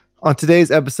On today's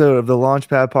episode of the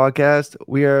Launchpad podcast,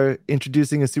 we are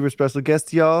introducing a super special guest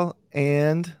to y'all.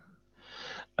 And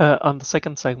On the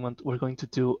second segment, we're going to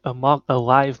do a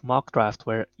live mock draft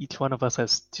where each one of us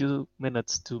has 2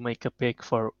 minutes to make a pick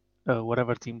for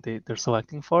whatever team they're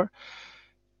selecting for,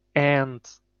 and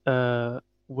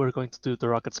we're going to do the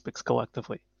Rockets picks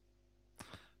collectively.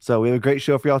 so we have a great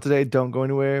show for y'all today. Don't go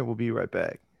anywhere. We'll be right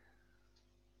back.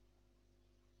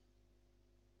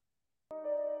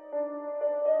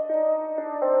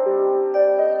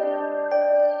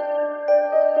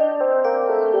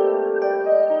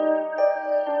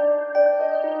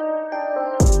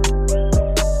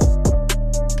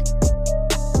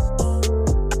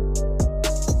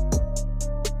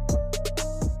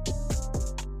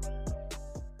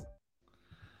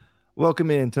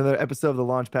 Welcome in to another episode of the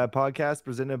Launchpad podcast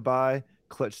presented by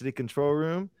Clutch City Control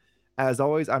Room. As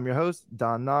always, I'm your host,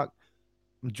 Don Knock.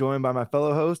 I'm joined by my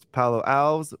fellow host, Paolo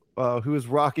Alves, who is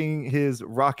rocking his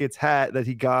Rockets hat that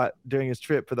he got during his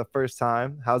trip for the first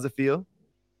time. How's it feel?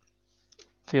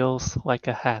 Feels like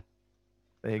a hat.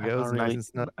 There you I'm go. not It's nice really, and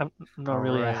snug. I'm not All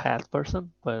really a right. hat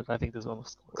person, but I think this one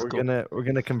looks We're cool. gonna we're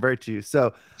gonna convert you.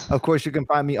 So, of course, you can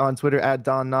find me on Twitter at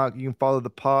Don Knock. You can follow the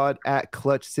pod at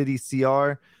Clutch City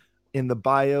CR. In the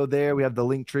bio, there we have the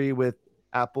link tree with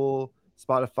Apple,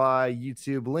 Spotify,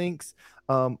 YouTube links.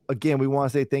 Again, we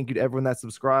want to say thank you to everyone that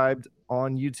subscribed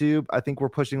on YouTube. I think we're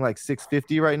pushing like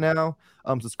 650 right now.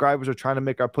 Subscribers are trying to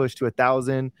make our push to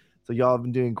 1,000. So y'all have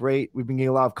been doing great. We've been getting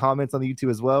a lot of comments on the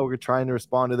YouTube as well. We're trying to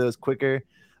respond to those quicker.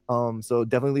 So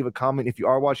definitely leave a comment if you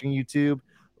are watching YouTube.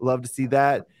 Love to see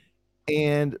that.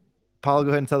 And Paul, go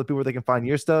ahead and tell the people where they can find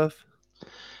your stuff.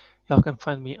 Y'all can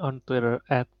find me on Twitter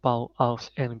at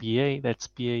PaulAlvesNBA. That's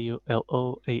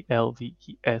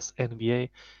PaulAlvesNBA.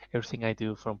 Everything I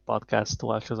do from podcasts to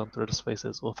lectures on Twitter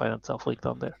Spaces will find itself linked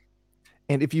on there.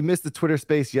 And if you missed the Twitter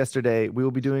space yesterday, we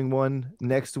will be doing one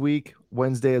next week,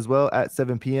 Wednesday as well at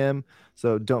 7 p.m.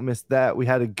 So don't miss that. We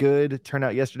had a good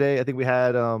turnout yesterday. I think we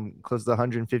had close to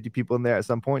 150 people in there at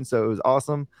some point. So it was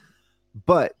awesome.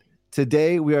 But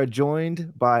today we are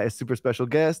joined by a super special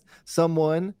guest,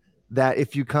 someone that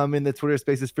if you come in the Twitter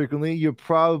spaces frequently, you're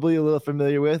probably a little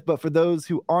familiar with. But for those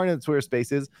who aren't in the Twitter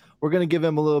spaces, we're going to give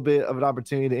him a little bit of an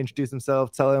opportunity to introduce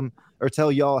himself,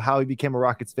 tell y'all how he became a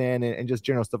Rockets fan and just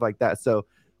general stuff like that. So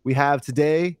we have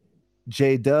today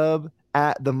Dubb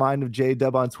at the Mind of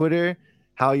Dubb on Twitter.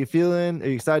 How are you feeling? Are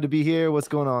you excited to be here? What's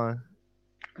going on?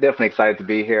 Definitely excited to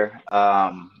be here.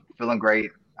 Feeling great.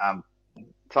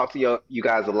 Talk to you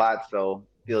guys a lot, so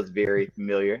feels very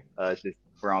familiar. It's just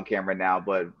we're on camera now,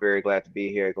 but very glad to be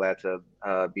here. Glad to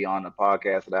be on the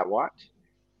podcast that I watch,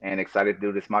 and excited to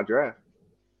do this mock draft.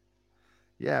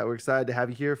 Yeah, we're excited to have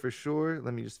you here for sure.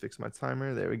 Let me just fix my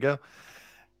timer. There we go.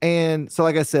 And so,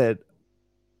 like I said,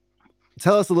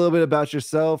 tell us a little bit about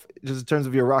yourself, just in terms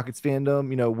of your Rockets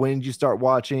fandom. When did you start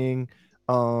watching?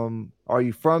 Are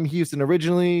you from Houston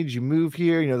originally? Did you move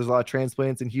here? There's a lot of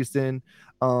transplants in Houston.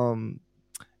 Um,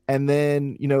 and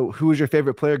then, who was your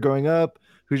favorite player growing up?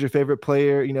 Who's your favorite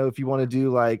player? If you want to do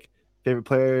like favorite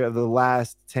player of the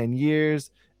last 10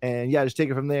 years. And yeah, just take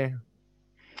it from there.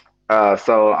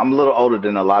 So I'm a little older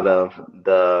than a lot of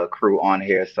the crew on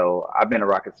here. So I've been a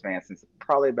Rockets fan since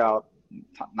probably about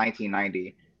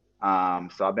 1990.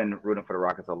 So I've been rooting for the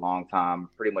Rockets a long time.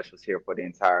 Pretty much was here for the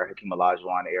entire Hakeem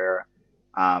Olajuwon era.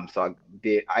 So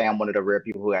I am one of the rare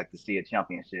people who had to see a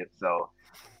championship. So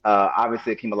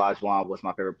obviously Hakeem Olajuwon was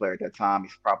my favorite player at that time.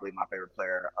 He's probably my favorite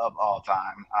player of all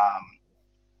time.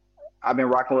 I've been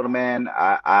rocking with him, man.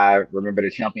 I remember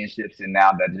the championships, and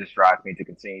now that just drives me to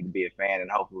continue to be a fan and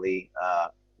hopefully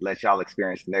let y'all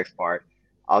experience the next part.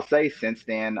 I'll say since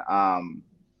then,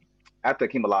 after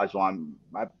Hakeem Olajuwon,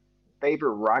 my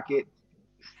favorite Rocket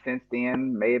since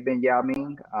then may have been Yao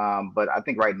Ming. But I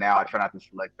think right now I try not to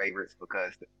select favorites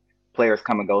because players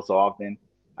come and go so often.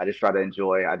 I just try to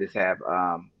enjoy. I just have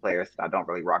players I don't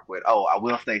really rock with. Oh, I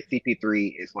will say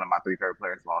CP3 is one of my three favorite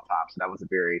players of all time. So that was a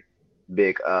very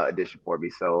big addition for me.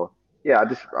 So yeah,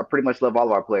 I pretty much love all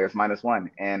of our players minus one,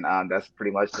 and that's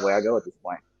pretty much the way I go at this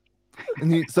point.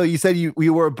 So you said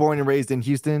you were born and raised in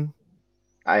Houston.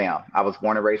 I am. I was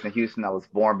born and raised in Houston. I was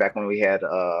born back when we had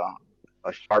a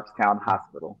Sharpstown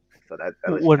hospital. So that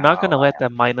lets you We're know not how gonna old I let am.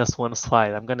 that minus one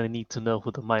slide. I'm gonna need to know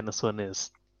who the minus one is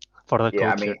for the Yeah,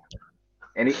 I culture. mean,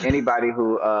 anybody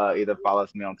who either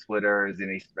follows me on Twitter, is in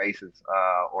any spaces,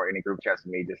 or any group chats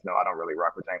with me, just know I don't really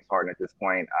rock with James Harden at this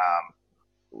point.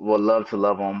 Would love to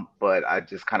love him, but I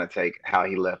just kind of take how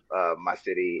he left my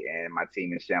city and my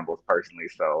team in shambles personally.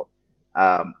 So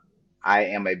um, I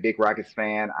am a big Rockets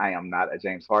fan. I am not a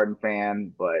James Harden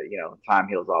fan, but time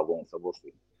heals all wounds, so we'll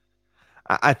see.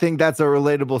 I think that's a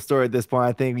relatable story at this point.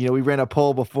 I think, we ran a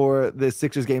poll before the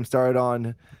Sixers game started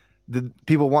on the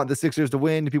people want the Sixers to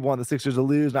win, do people want the Sixers to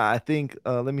lose. I think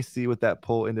let me see what that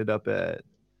poll ended up at.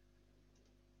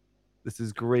 This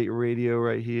is great radio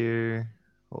right here.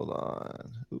 Hold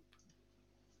on. Oop.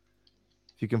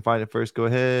 If you can find it first, go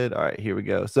ahead. All right, here we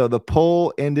go. So the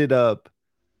poll ended up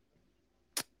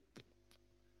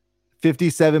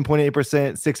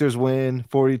 57.8% Sixers win,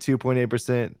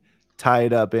 42.8% tie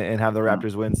it up and have the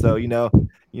Raptors win. So,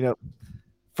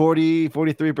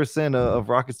 43% of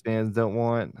Rockets fans don't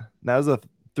want. That was a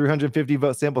 350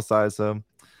 vote sample size, so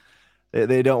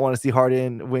they don't want to see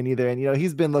Harden win either. And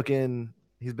he's been looking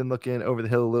over the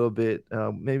hill a little bit.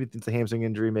 Maybe it's a hamstring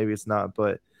injury, maybe it's not,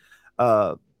 but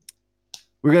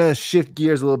we're gonna shift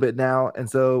gears a little bit now. And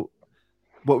so,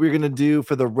 what we're gonna do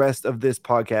for the rest of this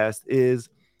podcast is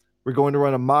we're going to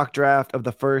run a mock draft of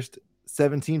the first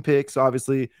 17 picks. So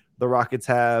obviously, the Rockets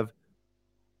have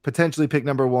potentially pick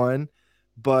number 1,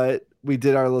 but we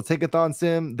did our little take-a-thon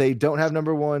sim. They don't have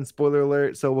number 1. Spoiler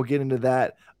alert. So we'll get into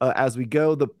that as we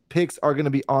go. The picks are going to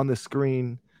be on the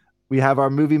screen. We have our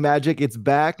movie magic. It's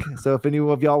back. So if any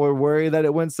of y'all were worried that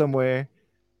it went somewhere,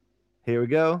 here we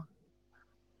go.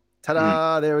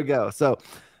 Ta-da! There we go. So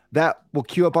that will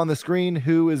queue up on the screen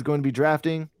who is going to be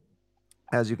drafting.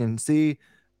 As you can see,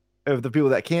 of the people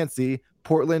that can't see,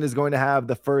 Portland is going to have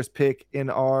the first pick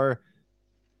in our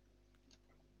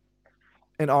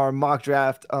mock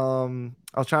draft. I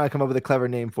was trying to come up with a clever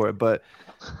name for it, but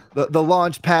the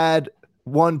launch pad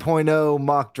 1.0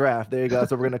 mock draft. There you go. That's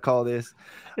what we're going to call this.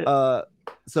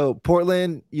 So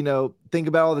Portland, think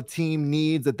about all the team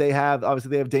needs that they have. Obviously,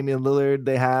 they have Damian Lillard.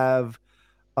 They have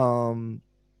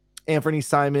Anthony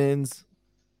Simons.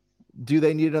 Do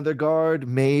they need another guard?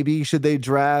 Maybe. Should they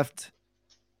draft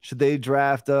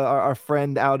our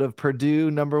friend out of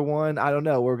Purdue, number 1? I don't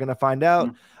know. We're going to find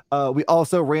out. We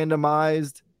also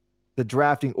randomized the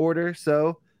drafting order.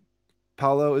 So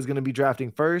Paulo is going to be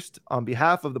drafting first on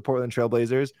behalf of the Portland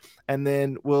Trailblazers, and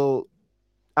then we'll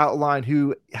outline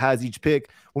who has each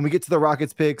pick. When we get to the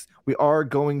Rockets picks, we are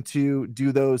going to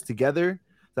do those together.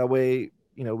 That way,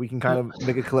 we can kind of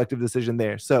make a collective decision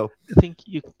there. So I think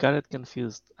you got it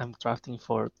confused. I'm drafting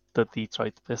for the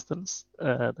Detroit Pistons.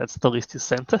 That's the list you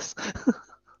sent us.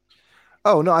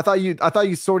 Oh no, I thought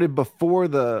you sorted before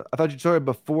the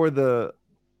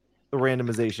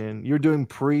randomization. You're doing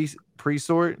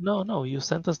pre-sort? No, you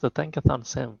sent us the Tankathon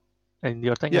sim. And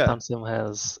your Tankathon sim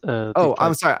has Oh,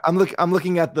 I'm sorry. I'm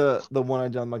looking at the one I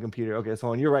did on my computer. Okay,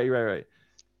 so you're right.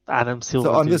 Adam Silver.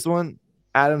 So on this one,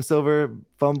 Adam Silver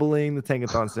fumbling the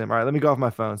Tankathon sim. All right, let me go off my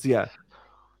phone. So yeah,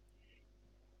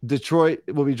 Detroit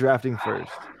will be drafting first.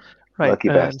 Right.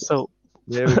 So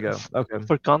there we go. Okay.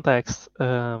 For context,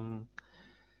 there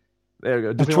we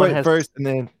go. Detroit first, and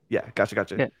then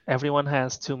gotcha. Yeah, everyone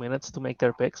has 2 minutes to make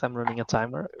their picks. I'm running a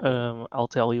timer. I'll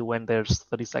tell you when there's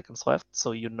 30 seconds left,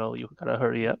 so you gotta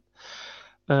hurry up.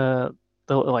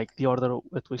 The order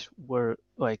at which we're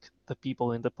the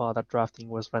people in the pod are drafting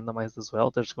was randomized as well.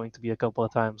 There's going to be a couple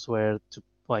of times where the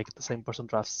same person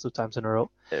drafts 2 times in a row.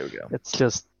 There we go. That's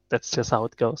just how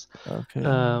it goes. Okay.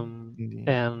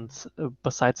 And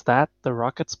besides that, the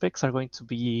Rockets picks are going to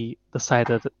be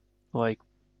decided by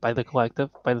the collective,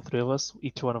 by the 3 of us.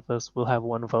 Each one of us will have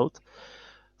 1 vote.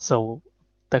 So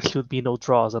there should be no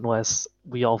draws unless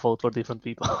we all vote for different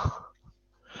people.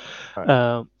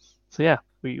 Right. So yeah,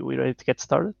 we ready to get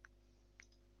started?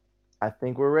 I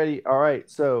think we're ready. All right,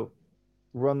 so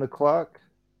run the clock.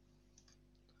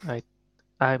 I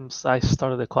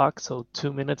started the clock, so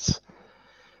 2 minutes.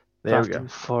 There we go.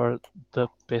 For the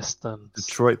Pistons.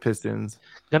 Detroit Pistons.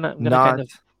 Not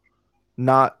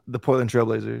the Portland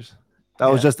Trailblazers.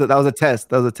 That was a test.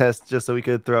 That was a test just so we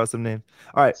could throw out some names.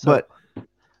 All right, so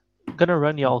I'm gonna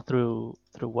run y'all through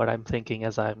what I'm thinking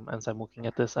as I'm looking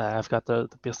at this. I've got the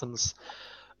Pistons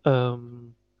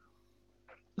team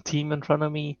in front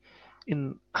of me.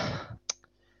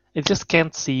 I just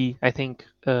can't see. I think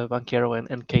Banchero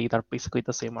and Cade are basically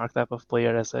the same archetype of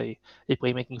player as a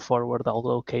playmaking forward,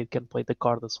 although Cade can play the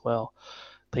guard as well.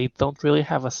 They don't really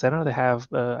have a center. They have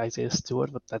Isaiah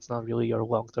Stewart, but that's not really your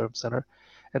long-term center.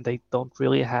 And they don't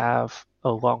really have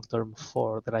a long-term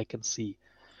 4 that I can see.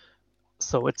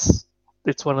 So it's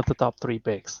one of the top 3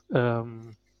 picks.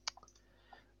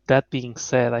 That being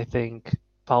said, I think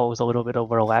Paulo is a little bit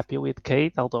overlappy with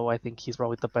Cade, although I think he's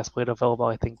probably the best player available.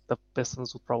 I think the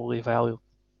Pistons would probably value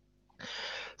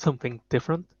something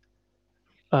different.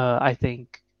 I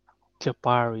think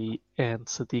Jabari and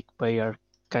Sadiq Bey are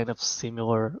kind of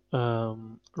similar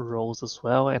roles as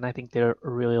well, and I think they're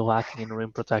really lacking in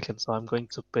rim protection. So I'm going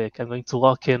to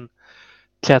lock in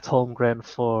Chet Holmgren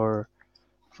for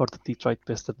for the Detroit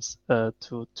Pistons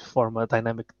to form a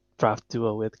dynamic draft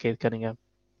duo with Cade Cunningham.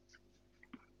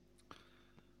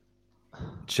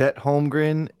 Chet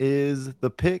Holmgren is the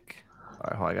pick. All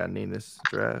right, hold on, I gotta name this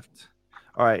draft.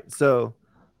 All right, so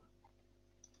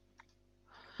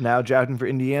now drafting for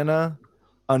Indiana.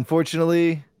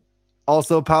 Unfortunately,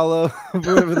 also Paolo for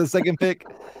the second pick.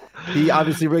 He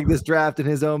obviously rigged this draft in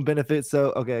his own benefit.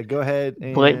 So okay, go ahead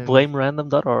and Blame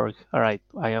random.org. All right,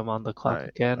 I am on the clock all right.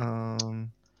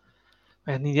 again.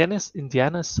 And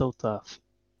Indiana's so tough.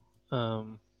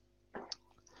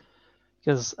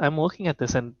 Because I'm looking at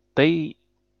this and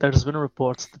there's been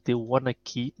reports that they want to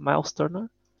keep Miles Turner.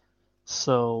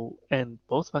 So, and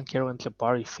both Banchero and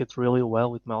Jabari fit really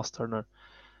well with Miles Turner.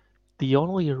 The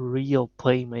only real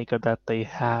playmaker that they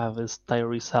have is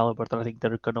Tyrese Halliburton. I think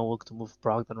they're gonna look to move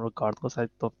Brogdon regardless. I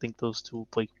don't think those two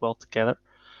play well together.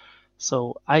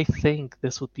 So I think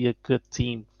this would be a good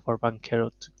team for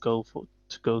Banchero to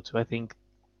go to. I think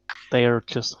they are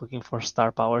just looking for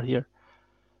star power here,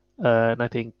 and I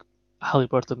think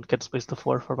Halliburton can space the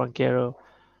floor for Banchero.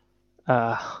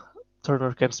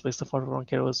 Turner can space the floor for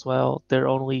Banchero as well. They're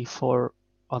only for,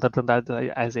 other than that,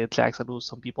 Isaiah Jackson, who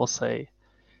some people say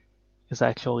is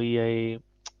actually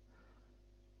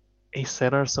a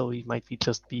center, so he might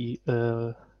just be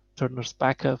Turner's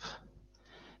backup.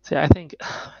 See, I think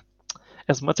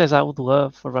as much as I would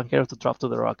love for Banchero to drop to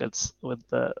the Rockets with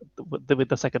the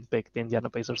second pick, the Indiana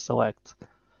Pacers select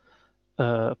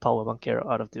Paulo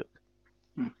Banchero out of Duke.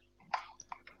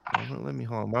 Let me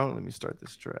hold on. Why don't let me start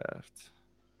this draft?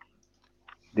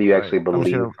 Do you actually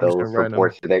believe those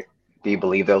reports today? Do you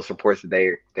believe those reports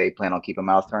that they plan on keeping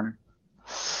Miles Turner?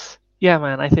 Yeah,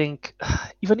 man. I think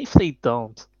even if they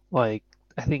don't, I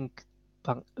think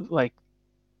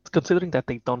considering that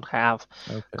they don't have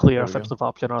clear offensive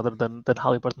option other than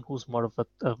Halliburton, who's more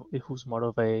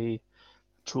of a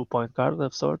true point guard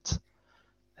of sorts.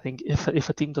 I think if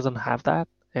a team doesn't have that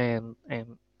and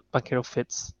Banchero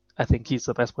fits, I think he's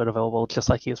the best player available, just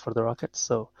like he is for the Rockets.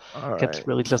 So can't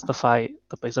really justify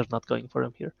the Pacers not going for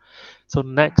him here. So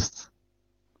next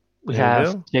we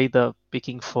have Dubb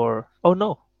picking for. Oh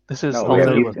no, this is all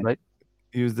Dubb, right?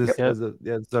 Use this as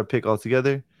our pick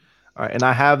altogether. All right, and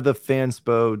I have the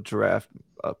Fanspo draft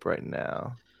up right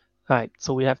now. All right,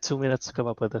 so we have 2 minutes to come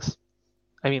up with this.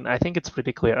 I mean, I think it's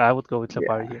pretty clear. I would go with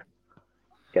Jabari here.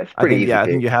 Yeah, it's pretty easy. I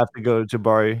think you have to go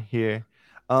Jabari here.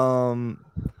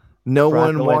 No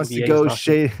one wants to go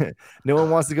Shade. No one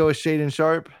wants to go with Shade and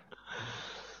Sharp.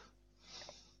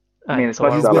 I mean, as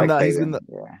much as I like Tatum,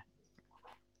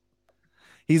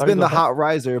 he's been the hot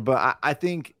riser, but I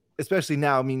think especially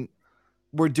now. I mean,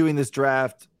 we're doing this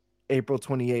draft April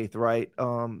 28th, right?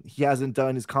 He hasn't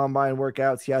done his combine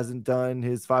workouts. He hasn't done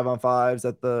his 5-on-5s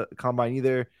at the combine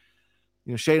either.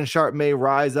 You know, Shaedon Sharp may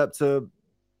rise up to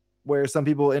where some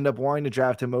people end up wanting to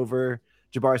draft him over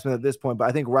Jabari Smith at this point. But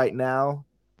I think right now,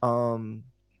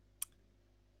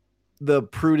 the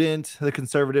prudent, the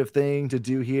conservative thing to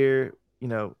do here, you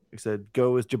know, like I said,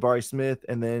 go with Jabari Smith,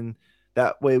 and then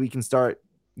that way we can start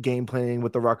game planning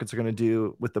what the Rockets are going to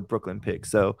do with the Brooklyn pick.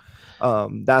 So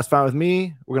that's fine with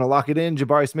me. We're going to lock it in.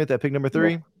 Jabari Smith at pick number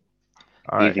 3.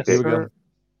 All right, here we go.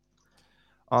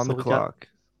 On the clock.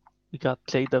 We got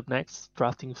Dubb next,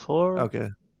 drafting for. Okay.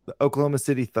 The Oklahoma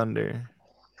City Thunder.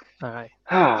 All right.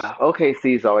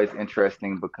 OKC is always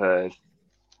interesting because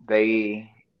they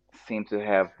seem to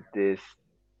have this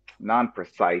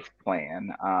non-precise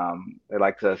plan. They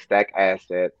like to stack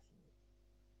assets.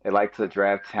 They like to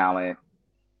draft talent.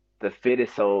 The fit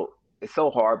is so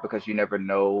hard because you never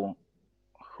know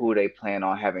who they plan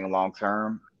on having long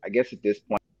term. I guess at this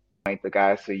point, the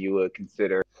guys who you would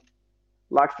consider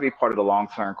locks to be part of the long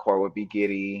term core would be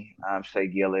Giddey, Shea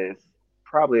Gillis,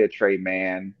 probably a trade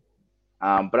man.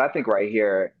 But I think right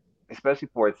here, especially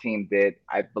for a team that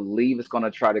I believe is going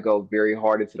to try to go very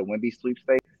hard into the Wemby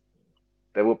sweepstakes,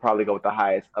 they will probably go with the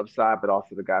highest upside, but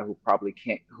also the guy who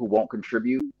won't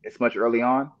contribute as much early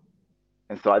on.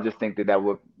 And so I just think that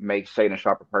would make Shaedon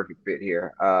Sharp a perfect fit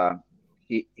here.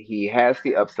 He has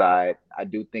the upside. I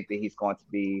do think that he's going to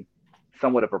be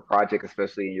somewhat of a project,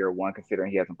 especially in year one,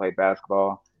 considering he hasn't played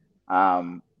basketball.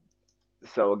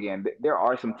 So again, there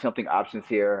are some tempting options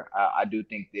here. I do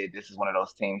think that this is one of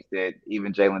those teams that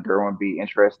even Jalen Duren would be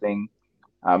interesting.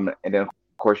 And then of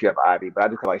course you have Ivy, but I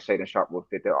just feel like Shaedon Sharp will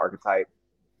fit their archetype.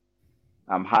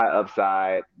 High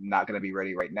upside, not going to be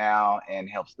ready right now, and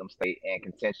helps them stay in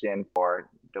contention for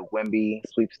the Wemby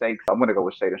sweepstakes. I'm going to go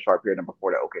with Shaedon Sharp here, number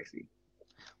 4 to OKC.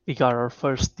 We got our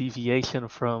first deviation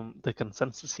from the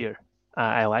consensus here.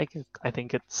 I like it. I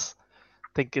think it's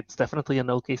definitely an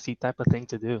OKC type of thing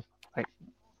to do.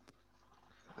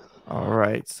 All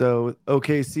right. So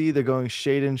OKC, they're going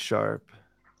Shaden Sharp.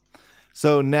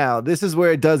 So now this is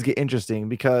where it does get interesting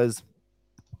because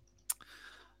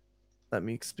let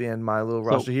me expand my little So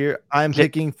roster here. I'm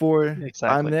exactly.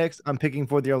 next. I'm picking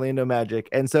for the Orlando Magic.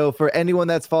 And so for anyone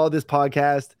that's followed this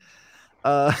podcast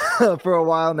uh for a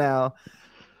while now,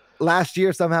 last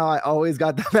year somehow I always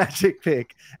got the Magic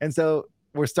pick. And so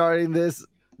we're starting this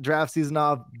draft season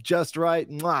off just right.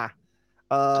 Mwah.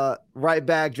 Right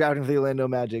back drafting for the Orlando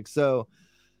Magic. So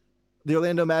the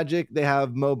Orlando Magic, they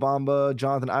have Mo Bamba,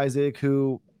 Jonathan Isaac,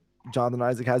 who Jonathan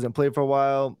Isaac hasn't played for a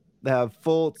while. They have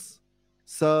Fultz,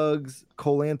 Suggs,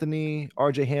 Cole Anthony,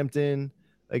 RJ Hampton.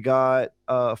 They got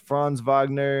Franz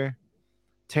Wagner,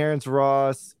 Terrence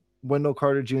Ross, Wendell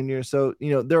Carter Jr. So,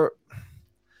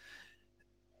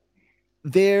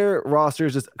 their roster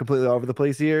is just completely all over the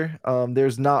place here.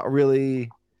 There's not really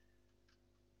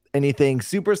anything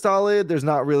super solid. There's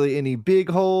not really any big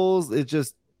holes. It's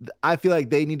just I feel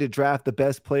like they need to draft the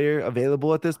best player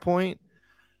available at this point.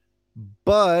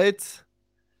 But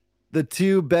the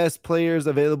two best players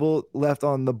available left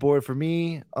on the board for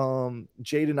me,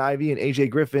 Jaden Ivey and AJ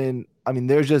Griffin. I mean,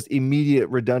 there's just immediate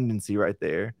redundancy right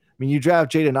there. I mean, you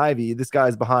draft Jaden Ivey, this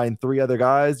guy's behind three other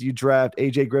guys. You draft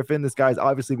AJ Griffin, this guy's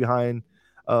obviously behind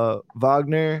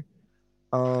Wagner.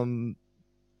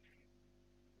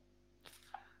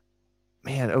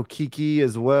 Man, Okiki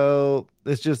as well.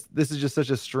 This is just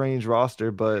such a strange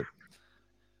roster, but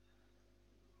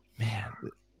man,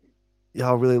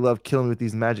 y'all really love killing me with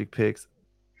these Magic picks.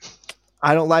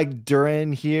 I don't like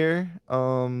Duran here,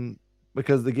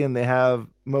 because again they have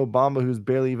Mo Bamba who's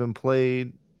barely even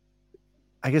played.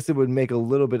 I guess it would make a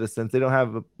little bit of sense. They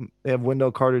have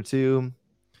Wendell Carter too.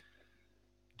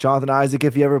 Jonathan Isaac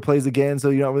if he ever plays again,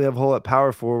 so you don't really have a whole lot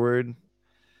power forward. I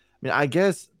mean, I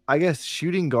guess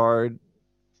shooting guard,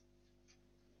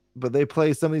 but they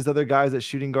play some of these other guys at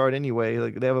shooting guard anyway.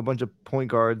 Like they have a bunch of point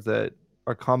guards that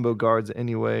are combo guards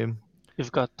anyway.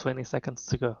 You've got 20 seconds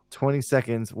to go. 20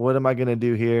 seconds. What am I going to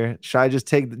do here? Should I just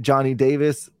take Johnny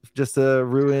Davis just to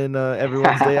ruin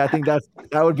everyone's day? I think that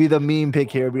would be the meme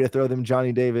pick here, would be to throw them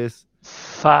Johnny Davis.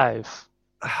 5,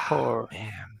 Oh, 4,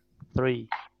 man. 3,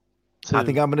 2. I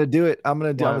think I'm going to do it. I'm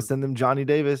going to 1. send them Johnny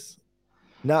Davis.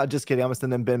 No, just kidding. I'm going to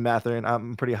send them Ben Mathurin.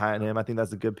 I'm pretty high on him. I think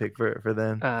that's a good pick for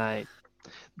them.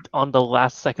 On the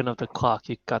last second of the clock,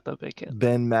 you got the pick in.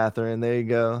 Ben Mathurin. There you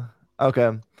go.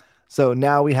 Okay. So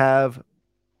now we have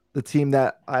the team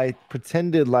that I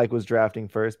pretended like was drafting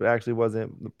first, but actually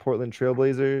wasn't, the Portland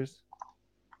Trailblazers.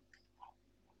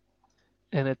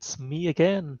 And it's me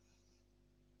again.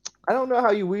 I don't know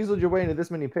how you weaseled your way into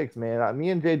this many picks, man. Me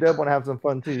and J-Dub want to have some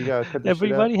fun too. You gotta cut this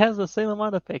Everybody shit out. has the same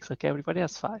amount of picks. Okay, everybody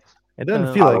has 5. It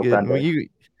doesn't feel like it. Thunder.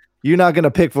 You're not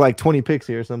gonna pick for like 20 picks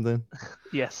here or something.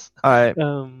 Yes. All right.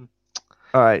 All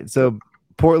right. So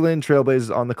Portland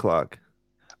Trailblazers on the clock.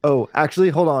 Oh, actually,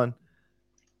 hold on.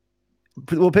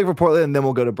 We'll pick for Portland and then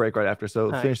we'll go to break right after.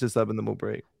 So finish this up and then we'll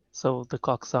break. So the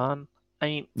clock's on. I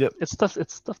mean, yep. It's tough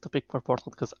to pick for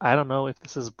Portland because I don't know if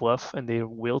this is bluff and they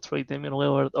will trade Damian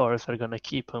Lillard or if they're gonna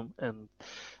keep him and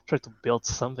try to build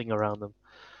something around him.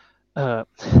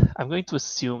 I'm going to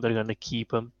assume they're gonna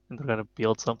keep him and they're gonna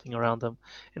build something around him.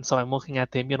 And so I'm looking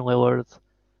at Damian Lillard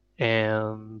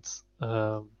and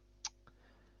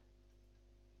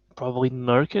probably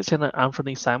Nurkic and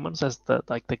Anthony Simons as the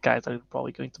guys that are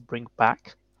probably going to bring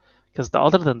back. Because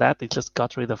other than that, they just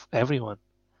got rid of everyone.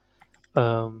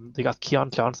 They got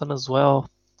Keon Johnson as well.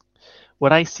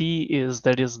 What I see is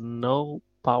there is no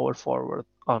power forward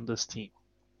on this team.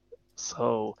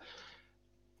 So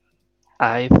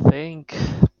I think,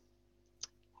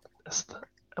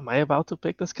 am I about to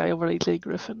pick this guy over AJ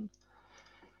Griffin?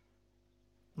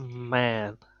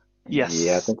 Man, yes.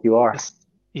 Yeah, I think you are.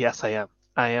 Yes, I am.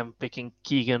 I am picking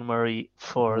Keegan Murray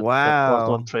for the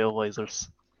Portland Trailblazers.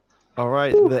 All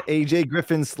right, the AJ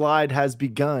Griffin slide has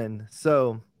begun.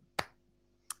 So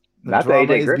not the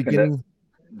AJ Griffin.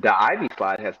 The Ivy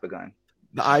slide has begun.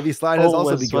 The Ivy slide has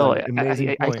also begun. Well.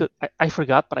 Amazing point. I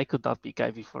forgot, but I could not pick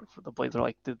Ivy for the Blazers.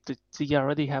 Like, they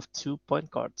already have 2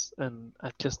 point guards, and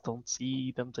I just don't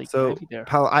see them taking Ivy there.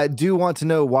 Pal, I do want to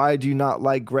know, why do you not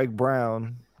like Greg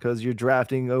Brown? Because you're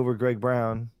drafting over Greg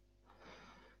Brown.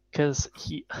 Because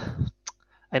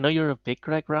I know you're a big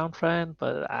Greg Brown fan,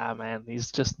 but man, he's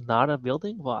just not a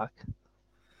building block.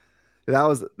 That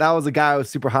was a guy I was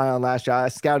super high on last year. I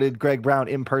scouted Greg Brown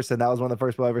in person. That was one of the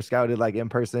first people I ever scouted like in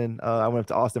person. I went up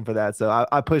to Austin for that, so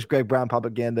I pushed Greg Brown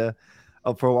propaganda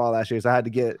up for a while last year. So I had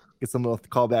to get some little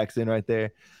callbacks in right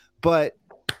there. But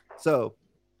so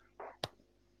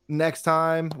next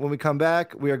time when we come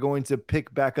back, we are going to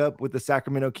pick back up with the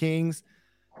Sacramento Kings.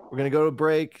 We're gonna go to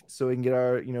break so we can get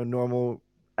our normal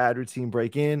ad routine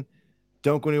break in.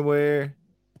 Don't go anywhere.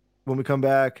 When we come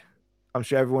back, I'm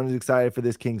sure everyone is excited for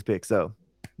this Kings pick. So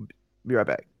be right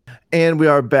back. And we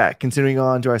are back, continuing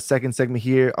on to our second segment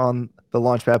here on the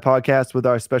Launchpad podcast with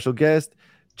our special guest,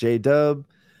 Dubb.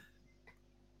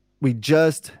 We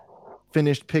just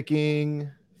finished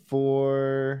picking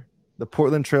for the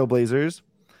Portland Trailblazers.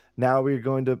 Now we're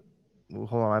going to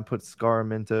hold on. I put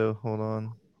Scaramento. Hold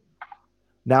on.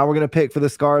 Now we're gonna pick for the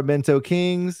Scaramento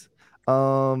Kings.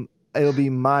 It'll be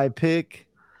my pick.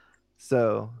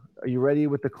 So, are you ready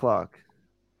with the clock?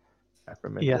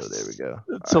 Sacramento. Yes. There we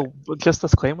go. So, just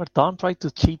disclaimer: don't try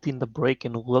to cheat in the break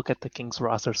and look at the Kings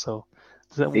roster. So,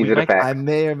 These are the facts. I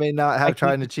may or may not have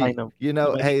tried to cheat. You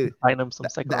know, hey, the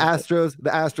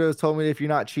Astros told me if you're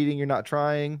not cheating, you're not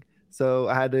trying. So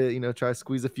I had to, try to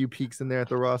squeeze a few peeks in there at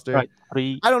the roster. Right.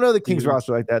 I don't know the Kings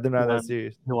roster like that. They're not that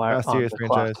serious. You are not serious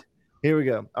franchise. Clock. Here we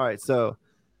go. All right. So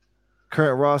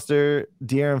current roster: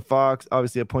 De'Aaron Fox,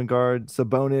 obviously a point guard.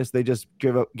 Sabonis, they just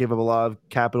gave up a lot of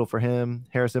capital for him.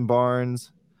 Harrison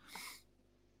Barnes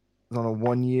is on a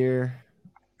 1 year.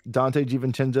 Dante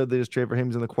DiVincenzo, they just traded for him.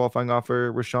 He's in the qualifying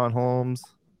offer. Rashawn Holmes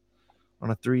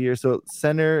on a 3 year. So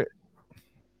center,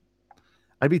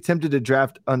 I'd be tempted to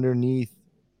draft underneath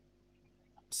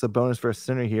Sabonis for a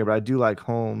center here, but I do like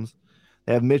Holmes.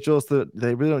 They have Mitchell, so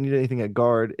they really don't need anything at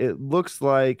guard. It looks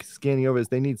like, scanning over this,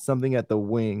 they need something at the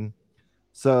wing.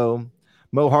 So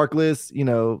Mo Harkless,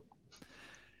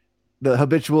 the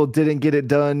habitual didn't get it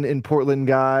done in Portland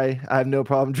guy. I have no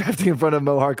problem drafting in front of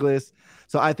Mo Harkless.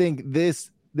 So I think this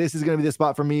is going to be the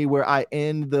spot for me where I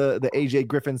end the AJ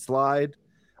Griffin slide.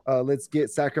 Let's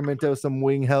get Sacramento some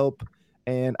wing help,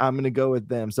 and I'm going to go with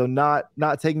them. So not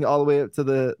taking it all the way up to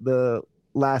the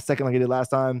last second like I did last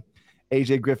time.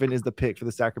 AJ Griffin is the pick for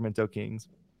the Sacramento Kings.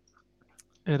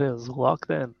 It is locked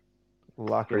in.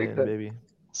 Lock it in, baby.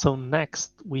 So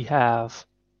next we have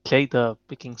Dubb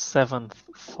picking 7th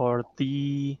for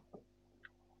the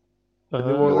New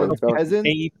Orleans Peasants.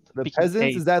 The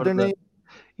Peasants, is that their name?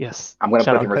 Yes. I'm going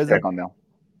to put some respect on them.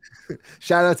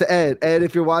 Shout out to Ed. Ed,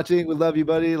 if you're watching, we love you,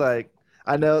 buddy. Like,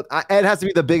 I know Ed has to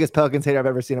be the biggest Pelicans hater I've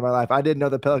ever seen in my life. I didn't know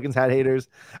the Pelicans had haters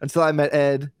until I met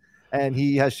Ed, and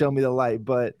he has shown me the light.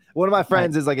 But one of my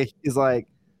friends is like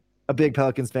a big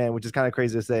Pelicans fan, which is kind of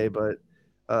crazy to say, but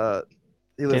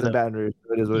he lives in Baton Rouge.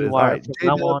 So it is what it is. All right,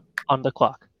 now on the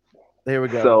clock. There we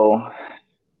go. So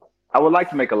I would like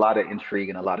to make a lot of intrigue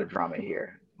and a lot of drama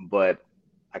here, but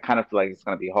I kind of feel like it's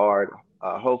going to be hard.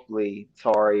 Hopefully,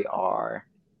 Tari, our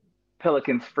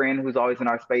Pelicans friend who's always in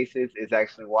our spaces, is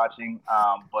actually watching.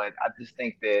 But I just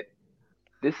think that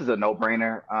this is a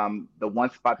no-brainer. The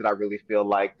one spot that I really feel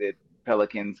like that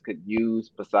Pelicans could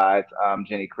use besides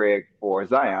Jenny Craig for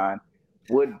Zion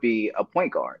would be a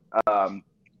point guard. I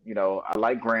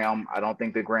like Graham. I don't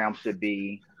think that Graham should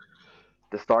be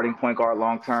the starting point guard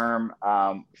long term.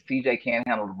 CJ can't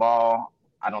handle the ball.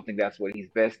 I don't think that's what he's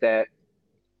best at.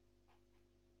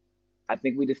 I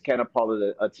think we just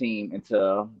catapulted a team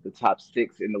into the top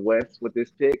 6 in the West with this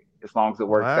pick, as long as it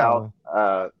works out.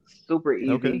 Super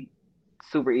easy. Okay.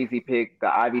 Super easy pick.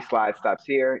 The Ivy slide stops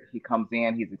here. He comes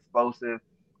in. He's explosive.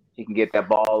 He can get that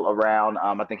ball around.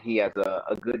 I think he has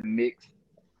a good mix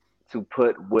to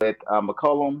put with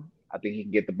McCollum. I think he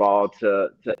can get the ball to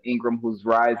Ingram, who's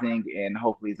rising, and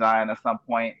hopefully Zion at some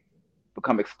point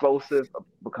become explosive,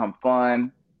 become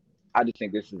fun. I just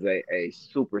think this is a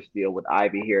super steal with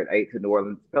Ivy here at 8 to New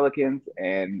Orleans Pelicans,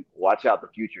 and watch out, the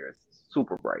future is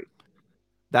super bright.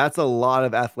 That's a lot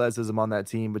of athleticism on that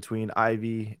team between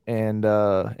Ivy and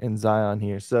Zion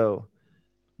here. So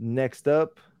next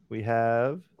up, we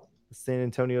have the San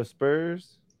Antonio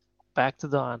Spurs. Back to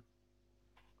Don.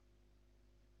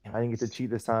 I didn't get to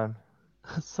cheat this time.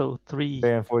 So 3.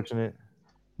 Very unfortunate.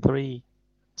 3,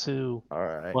 2, all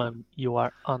right. 1. You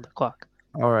are on the clock.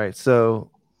 All right.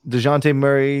 So DeJounte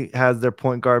Murray has their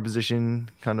point guard position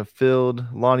kind of filled.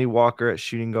 Lonnie Walker at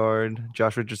shooting guard.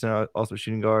 Josh Richardson also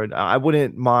shooting guard. I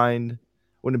wouldn't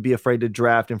be afraid to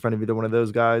draft in front of either one of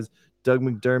those guys. Doug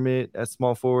McDermott at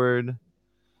small forward.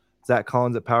 Zach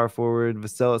Collins at power forward.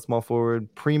 Vassell at small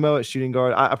forward. Primo at shooting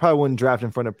guard. I probably wouldn't draft in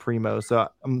front of Primo. So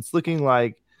I'm looking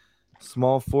like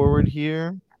small forward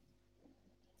here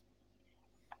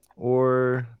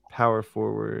or power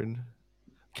forward.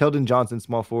 Keldon Johnson,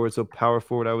 small forward, so power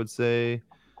forward, I would say.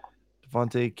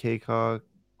 Devontae Caycock,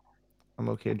 I'm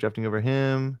okay drafting over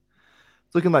him.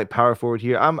 It's looking like power forward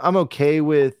here. I'm okay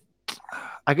with.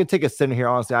 I could take a center here,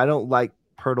 honestly. I don't like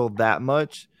Pirtle that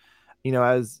much.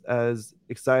 As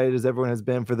excited as everyone has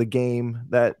been for the game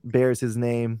that bears his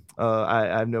name, I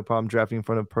have no problem drafting in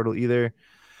front of Pirtle either.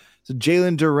 So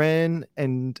Jalen Duren,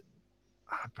 and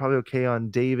I'm probably okay on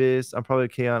Davis. I'm probably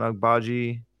okay on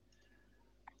Agbaji.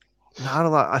 Not a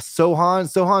lot.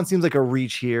 Sohan seems like a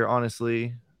reach here,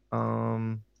 honestly.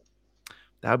 Um,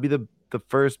 that would be the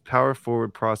first power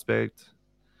forward prospect.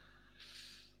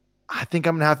 I think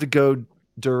I'm gonna have to go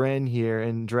Duran here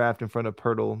and draft in front of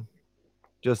Pirtle.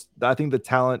 Just I think the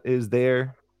talent is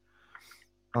there.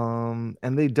 And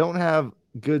they don't have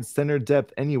good center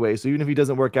depth anyway. So even if he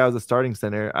doesn't work out as a starting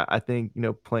center, I think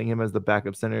playing him as the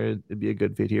backup center it'd be a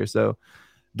good fit here. So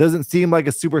doesn't seem like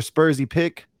a super Spursy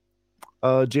pick,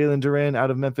 Jalen Duran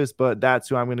out of Memphis, but that's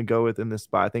who I'm going to go with in this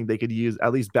spot. I think they could use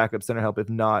at least backup center help, if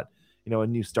not, a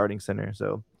new starting center.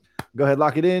 So go ahead,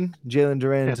 lock it in. Jalen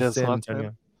Duran It to is San locked in.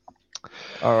 Antonio.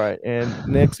 All right, and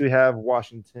next we have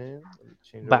Washington. Let me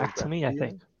change over Back to to that me, I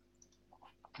think.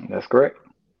 field. That's correct.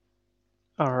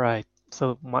 All right.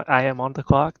 So I am on the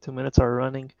clock. 2 minutes are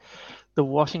running. The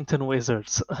Washington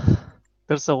Wizards.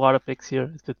 There's a lot of picks here.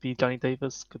 It could be Johnny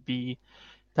Davis, could be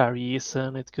Tari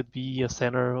Eason, it could be a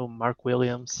center, Mark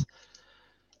Williams.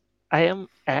 I am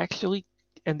actually,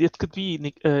 and it could be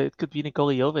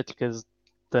Nikola Jovic because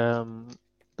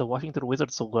the Washington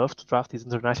Wizards love to draft these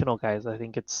international guys. I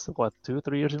think it's what 2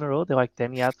 3 years in a row. They like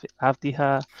Deni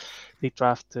Avdija. They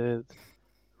drafted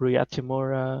Rui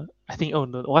Hachimura. I think no,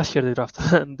 last year they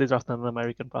drafted they drafted an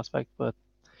American prospect, but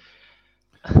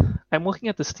I'm looking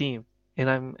at this team and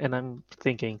I'm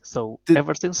thinking. So Did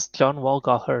ever since John Wall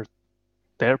got hurt,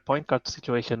 their point guard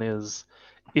situation is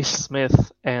Ish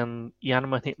Smith and Ian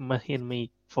Mahinmi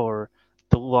for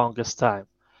the longest time.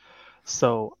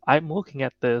 So I'm looking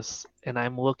at this and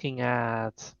I'm looking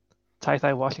at Ty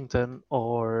Ty Washington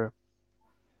or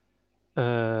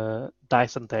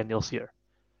Dyson Daniels here.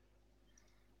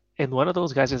 And one of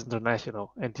those guys is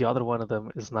international, and the other one of them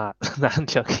is not. No, I'm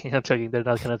joking. I'm joking. They're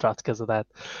not going to draft because of that.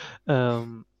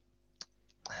 Um,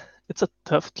 it's a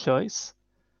tough choice,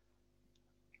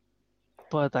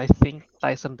 but I think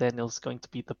Tyson Daniels is going to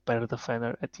be the better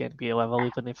defender at the NBA level,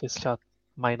 even if his shot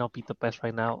might not be the best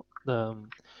right now.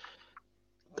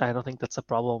 I don't think that's a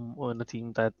problem on a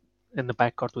team that in the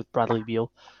backcourt with Bradley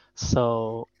Beal.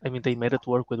 So I mean, they made it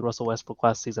work with Russell Westbrook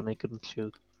last season. They couldn't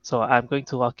shoot. So I'm going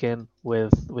to lock in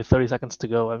with 30 seconds to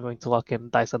go. I'm going to lock in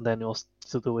Dyson Daniels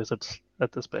to the Wizards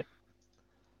at this pick.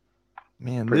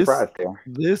 man Free this prize there.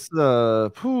 this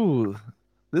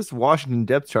this Washington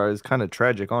depth chart is kind of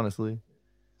tragic, honestly.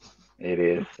 It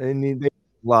is. They need a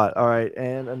lot. All right,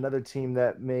 and another team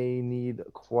that may need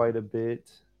quite a bit,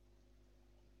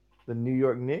 the New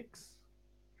York Knicks.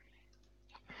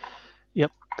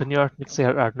 Yep, the New York Knicks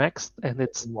are next, and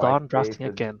it's White Dawn Space. drafting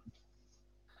again.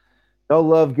 They'll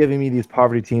love giving me these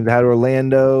poverty teams. I had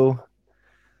Orlando,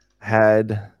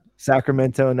 had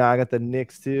Sacramento, now I got the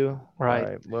Knicks too. Right. All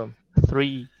right, well,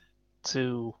 3,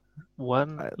 2,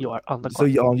 1. You are on the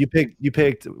so clock. you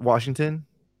picked Washington.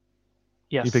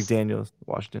 Yes. You picked Daniels,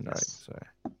 Washington. Yes. All right,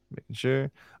 sorry, making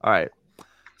sure. All right,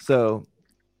 so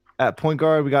at point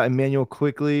guard we got Emmanuel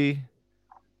Quickly,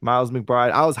 Miles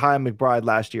McBride. I was high on McBride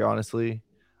last year, honestly.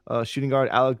 Shooting guard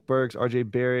Alec Burks,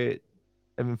 RJ Barrett,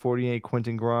 Evan Fournier,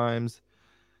 Quentin Grimes.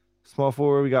 Small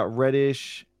forward, we got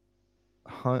Reddish,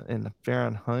 Hunt, and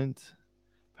Farron Hunt.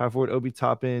 Power forward, Obi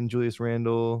Toppin, Julius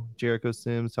Randle, Jericho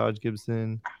Sims, Taj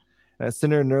Gibson. And at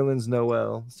center, Nerlens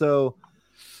Noel. So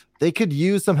they could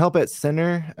use some help at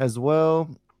center as well.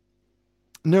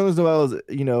 Nerlens Noel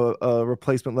is, a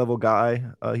replacement level guy.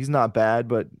 He's not bad,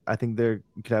 but I think there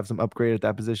could have some upgrade at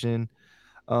that position.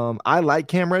 I like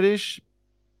Cam Reddish,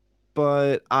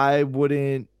 but I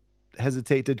wouldn't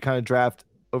hesitate to kind of draft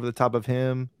over the top of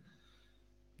him.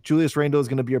 Julius Randle is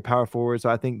going to be your power forward, so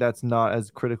I think that's not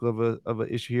as critical of an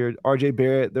issue here. RJ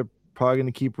Barrett, they're probably going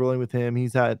to keep rolling with him. He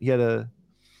had an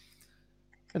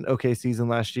okay season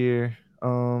last year.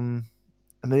 And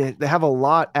they have a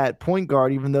lot at point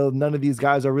guard, even though none of these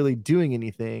guys are really doing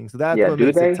anything. So that's Yeah, what do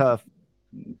makes it they? tough.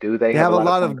 Do they They have have a a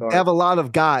lot of lot point of they have guards? a lot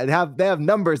of guys. They have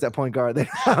numbers at point guard.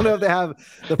 I don't know if they have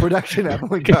the production at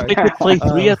point If they guard. could play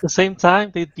three Um, at the same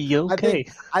time, they'd be I okay.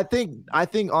 think I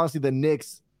think honestly the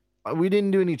Knicks. We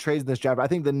didn't do any trades in this draft. I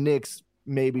think the Knicks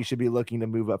maybe should be looking to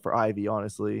move up for Ivy.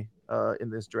 Honestly, in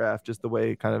this draft, just the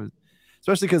way kind of,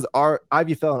 especially because our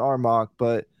Ivy fell in our mock.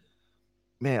 But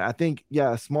man, I think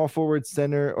small forward,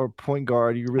 center, or point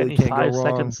guard, you really can't go 25 wrong.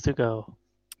 seconds to go.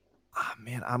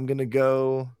 Man, I'm gonna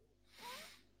go.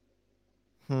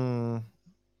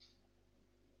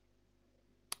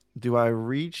 Do I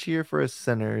reach here for a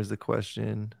center? Is the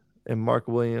question. And Mark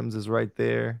Williams is right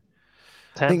there.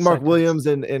 I 10 think Mark seconds. Williams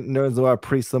and Nerlens are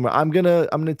pretty similar. I'm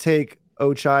gonna take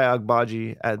Ochai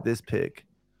Agbaji at this pick.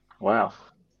 Wow.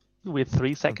 With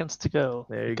 3 seconds to go.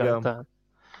 There you got go. it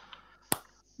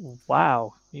done.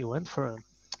 Wow, you went for him.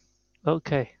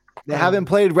 Okay. They haven't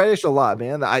played Reddish a lot,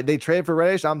 man. They traded for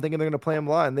Reddish. I'm thinking they're going to play him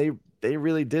a lot, and they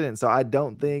really didn't. So I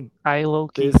don't think I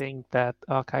low-key there's. think that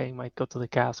Akai might go to the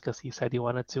Cavs because he said he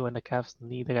wanted to, and the Cavs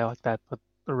need a guy like that. But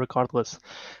regardless,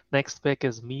 next pick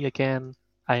is me again.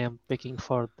 I am picking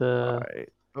for All the right,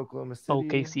 Oklahoma City.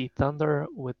 OKC Thunder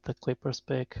with the Clippers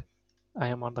pick. I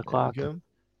am on the There we clock. go.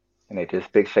 And they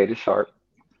just picked Shaded Sharp.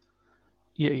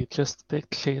 Yeah, you just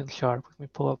picked Shaden Sharp. Let me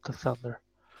pull up the Thunder.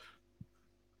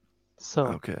 So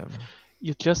Okay.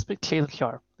 you just picked Shaden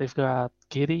Sharp. They've got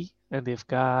Giddy, and they've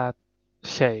got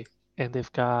Shea, and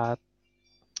they've got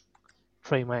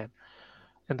Trey Mann,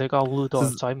 and they got Lou This Dort.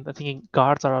 is, So I'm thinking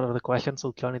guards are out of the question.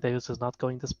 So Johnny Davis is not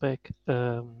going this pick.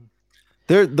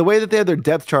 the way that they have their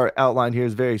depth chart outlined here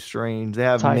is very strange. They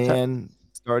have Ty, Man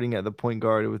starting at the point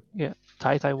guard with yeah,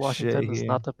 Ty Shea Washington is here.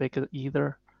 not a pick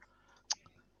either.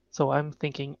 So I'm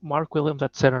thinking Mark Williams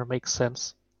at center makes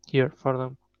sense here for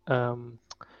them.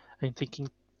 I'm thinking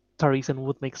Tarizen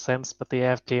would make sense, but they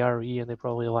have JRE and they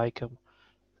probably like him,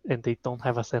 and they don't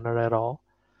have a center at all.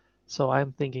 So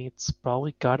I'm thinking it's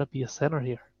probably gotta be a center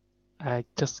here. I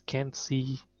just can't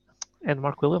see, and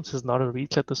Mark Williams is not a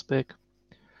reach at this pick.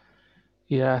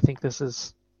 Yeah, I think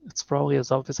it's probably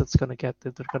as obvious as it's gonna get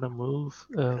that they're gonna move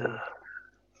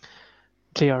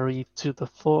JRE to the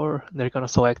 4. And they're gonna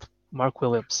select Mark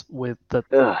Williams with the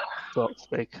Ugh. 12th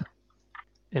pick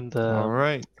in All the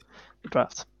right,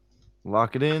 draft.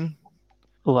 lock it in.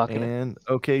 Lock it in. And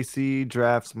OKC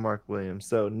drafts Mark Williams.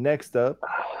 So next up,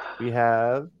 we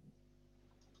have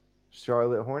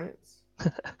Charlotte Hornets.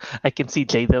 I can see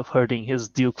J-Dub hurting, his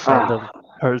Duke fandom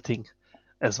hurting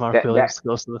as Mark Williams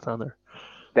goes to the Thunder.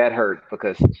 That hurt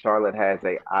because Charlotte has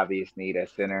a obvious need at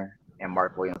center, and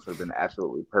Mark Williams has been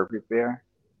absolutely perfect there.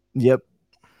 Yep.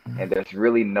 And there's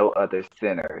really no other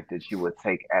center that you would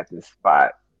take at this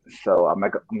spot. So I'm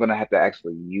gonna have to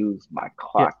actually use my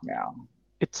clock now.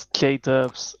 It's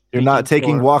J-Dub's. You're not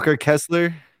taking Walker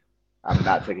Kessler? I'm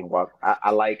not taking Walker.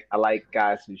 I like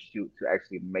guys who shoot to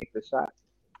actually make the shot.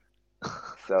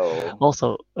 So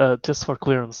also, just for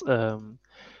clearance,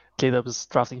 J-Dub is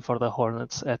drafting for the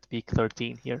Hornets at pick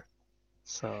 13 here.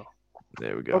 So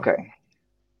there we go. Okay.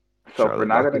 So if we're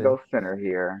not gonna go center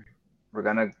here, we're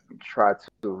gonna try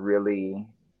to really.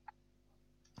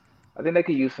 I think they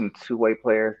could use some two-way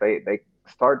players. They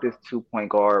start this 2-point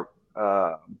guard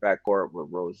backcourt with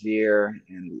Rozier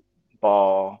and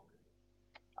Ball.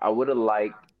 I would have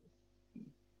liked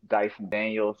Dyson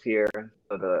Daniels here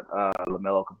so that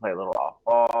LaMelo can play a little off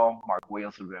ball. Mark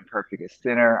Williams would have been perfect at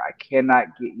center. I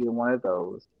cannot get you one of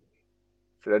those.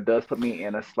 So that does put me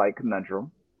in a slight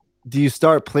conundrum. Do you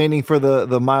start planning for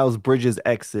the Miles Bridges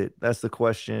exit? That's the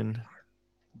question.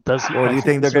 Does he? Or do you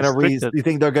think they're gonna do you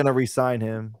think they're gonna re-sign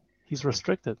him? He's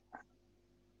restricted.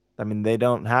 I mean, they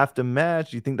don't have to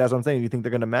match. You think that's what I'm saying? Do you think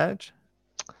they're gonna match?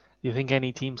 Do you think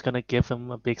any team's gonna give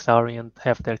him a big salary and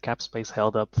have their cap space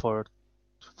held up for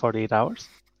 48 hours?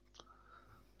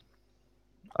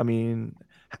 I mean,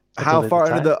 how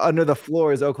far under the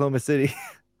floor is Oklahoma City?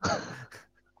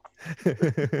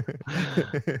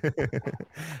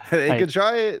 They could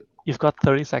try it. You've got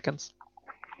 30 seconds.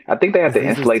 I think they have to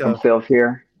insulate themselves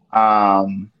here.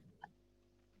 I'm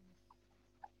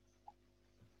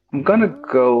gonna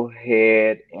go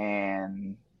ahead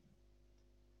and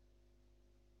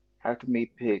after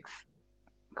me picks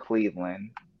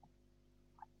Cleveland.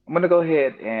 I'm gonna go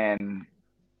ahead and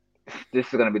this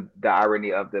is gonna be the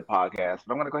irony of the podcast,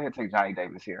 but I'm gonna go ahead and take Johnny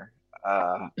Davis here.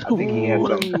 I think he has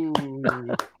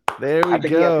some. There we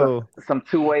go. Some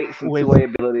two-way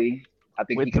ability. I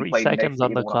think he can play next to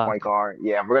on the clock. Point guard.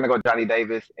 Yeah, we're gonna go Johnny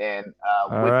Davis, and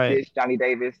this Johnny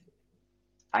Davis,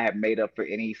 I have made up for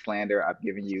any slander I've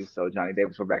given you. So Johnny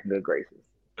Davis, we're back in good graces.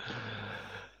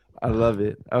 I love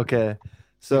it. Okay,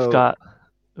 so we've got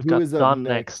Don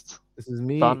next. This is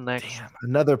me. Don next. Damn,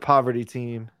 another poverty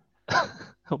team.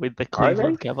 With the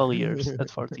Cleveland Cavaliers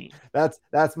at 14. That's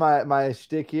my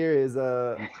shtick here is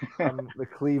I'm the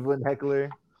Cleveland heckler.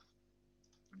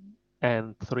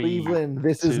 And 3. Cleveland,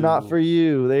 this is not for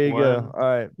you. There you go. All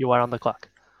right. You are on the clock.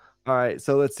 All right.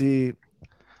 So let's see.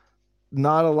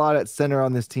 Not a lot at center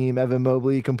on this team. Evan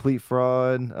Mobley, complete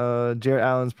fraud. Jarrett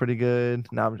Allen's pretty good.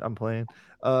 No, I'm playing.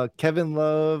 Kevin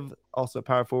Love, also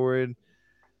power forward.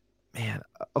 Man,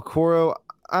 Okoro.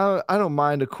 I don't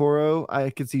mind Okoro.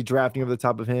 I could see drafting over the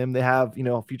top of him. They have,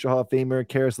 future Hall of Famer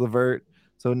Karis LeVert,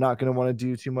 so not going to want to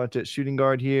do too much at shooting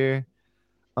guard here.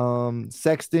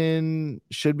 Sexton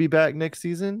should be back next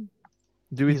season.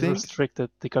 Do we think? Restricted?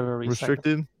 They got to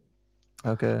restricted.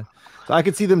 Okay, so I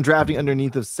could see them drafting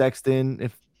underneath of Sexton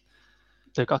if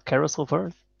they got Karis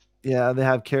LeVert. Yeah, they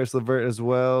have Karis LeVert as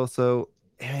well. So,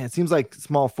 man, it seems like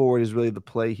small forward is really the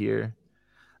play here.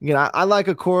 You know, I like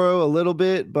Okoro a little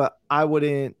bit, but I would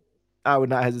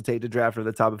not hesitate to draft at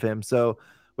the top of him. So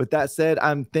with that said,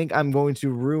 I'm going to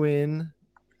ruin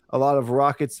a lot of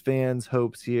Rockets fans'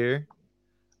 hopes here.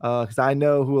 Because I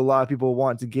know who a lot of people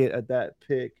want to get at that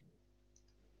pick.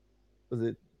 Was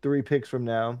it 3 picks from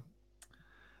now?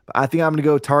 But I think I'm gonna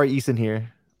go Tari Eason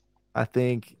here. I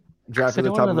think Is draft at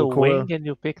the anyone top on of the Okoro. wing and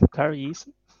you pick Tari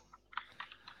Eason?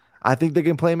 I think they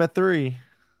can play him at 3.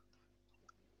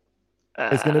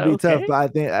 It's gonna be tough, Okay. but I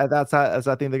think that's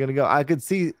I think they're gonna go. I could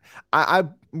see I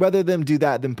rather them do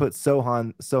that than put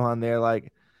Sohan there.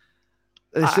 Like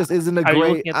it's just isn't a Are you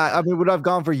great. looking at? I mean, would I've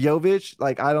gone for Jovic?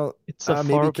 Like I don't. It's a Maybe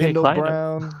 4 big Kendall lineup.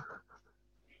 Brown.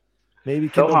 Maybe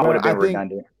Kendall Sohan would Brown. have I been think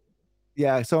redundant.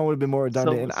 yeah, someone would have been more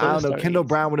redundant. And I So don't is know. Tari Kendall Eason.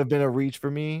 Brown would have been a reach for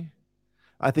me.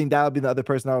 I think that would be the other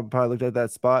person I would probably look at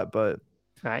that spot. But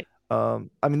Right. I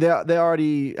mean they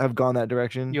already have gone that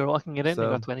direction. You're locking it in. You So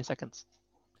got 20 seconds.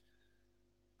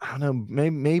 I don't know.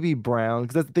 Maybe Brown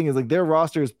because that's the thing is like their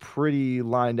roster is pretty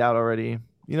lined out already.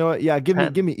 You know what? Yeah, give me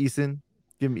 10. Eason.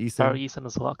 Give me Eason. Tari Eason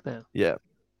is locked in. Yeah.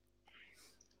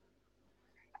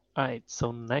 All right.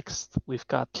 So next we've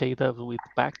got J-Dubb with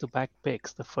back-to-back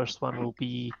picks. The first one will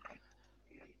be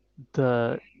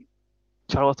the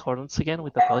Charlotte Hornets again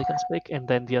with the Pelicans pick, and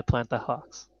then the Atlanta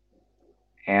Hawks.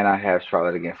 And I have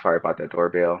Charlotte again. Sorry about that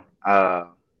doorbell.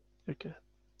 You're good.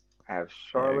 I have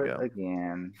There you Charlotte go.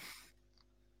 again.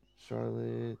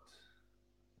 Charlotte,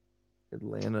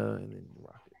 Atlanta, and then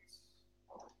Rockets.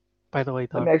 By the way,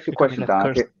 Let Don, me ask you a you're gonna question, get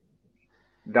Don. cursed.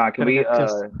 Don, Gonna get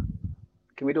kissed.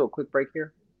 can we do a quick break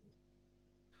here?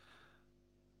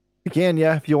 You can,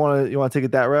 yeah, if you want to take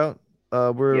it that route.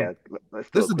 Yeah, let's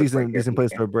do This a is a quick break here if decent you place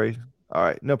can. for a break. All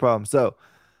right, no problem. So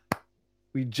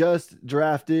we just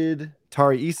drafted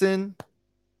Tari Eason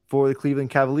for the Cleveland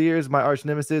Cavaliers, my arch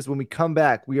nemesis. When we come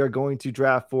back, we are going to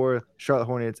draft for Charlotte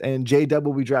Hornets, and J-Dubb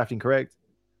will be drafting, correct?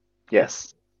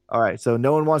 Yes. All right, so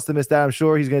no one wants to miss that. I'm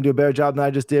sure he's going to do a better job than I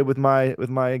just did with my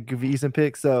goofy Eason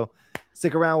pick. So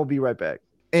stick around. We'll be right back.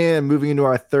 And moving into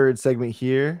our third segment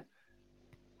here,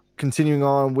 continuing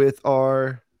on with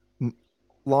our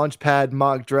Launchpad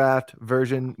mock draft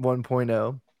version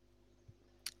 1.0.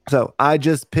 So I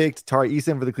just picked Tari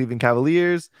Eason for the Cleveland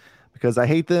Cavaliers because I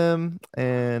hate them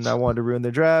and I wanted to ruin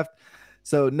their draft.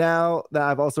 So now that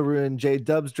I've also ruined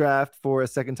J-Dubb's draft for a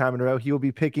second time in a row, he will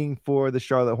be picking for the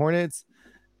Charlotte Hornets.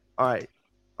 All right.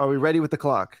 Are we ready with the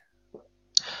clock?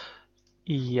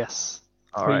 Yes.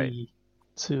 All 3, right.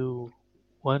 2,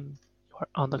 1. You are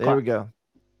on the There clock. we go.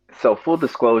 So full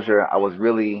disclosure, I was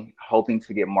really hoping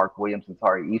to get Mark Williams and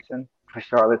Tari Eason for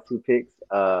Charlotte's 2 picks.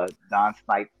 Don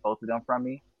sniped both of them from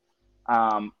me.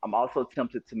 I'm also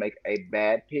tempted to make a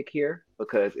bad pick here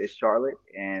because it's Charlotte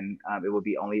and it would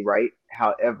be only right.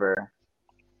 However,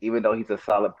 even though he's a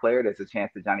solid player, there's a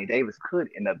chance that Johnny Davis could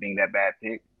end up being that bad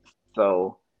pick.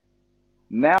 So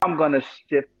now I'm going to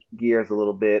shift gears a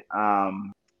little bit.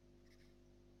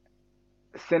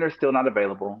 Center's still not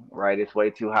available, right? It's way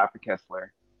too high for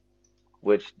Kessler,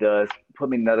 which does put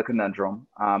me in another conundrum.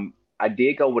 I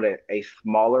did go with a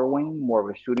smaller wing, more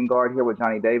of a shooting guard here with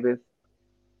Johnny Davis.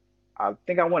 I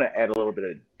think I want to add a little bit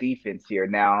of defense here.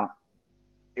 Now,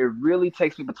 it really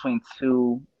takes me between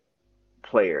 2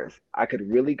 players. I could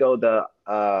really go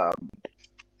I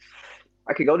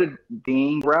could go the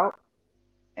Dean route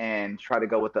and try to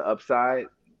go with the upside,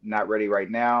 not ready right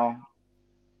now,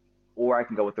 or I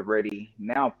can go with the ready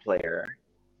now player.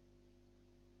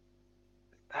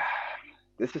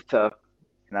 This is tough,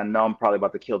 and I know I'm probably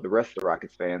about to kill the rest of the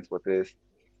Rockets fans with this.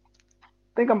 I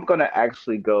think I'm gonna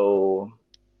actually go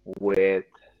with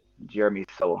Jeremy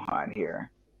Sohan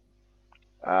here.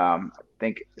 I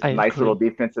think he's I a nice little agree.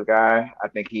 defensive guy. I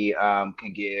think he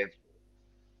can give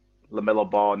LaMelo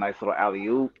Ball a nice little alley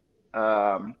oop.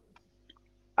 Um,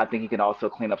 I think he can also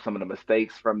clean up some of the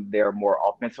mistakes from their more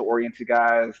offensive oriented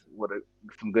guys with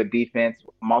some good defense.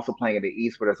 I'm also playing in the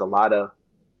East where there's a lot of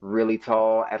really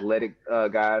tall, athletic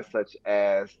guys such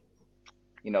as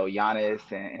Giannis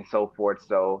and so forth.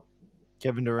 So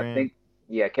Kevin I Durant. think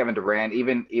yeah, Kevin Durant,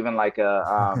 even like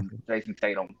Jason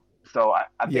Tatum. So I think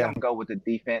I'm Yeah. gonna go with the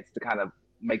defense to kind of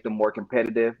make them more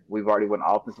competitive. We've already went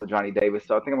offense with Johnny Davis,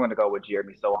 so I think I'm gonna go with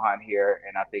Jeremy Sohan here,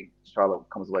 and I think Charlotte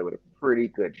comes away with a pretty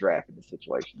good draft in this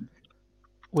situation.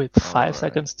 With All 5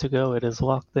 seconds to go, it is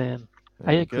locked in. I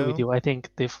There we agree with go. you. I think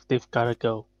they've gotta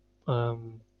go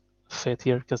fit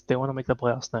here because they want to make the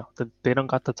playoffs now. They don't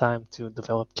got the time to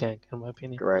develop Kang, in my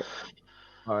opinion. Correct.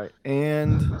 All right.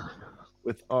 And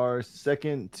with our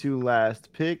second to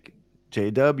last pick,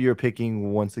 J-Dubb, you're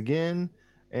picking once again,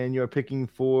 and you're picking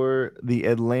for the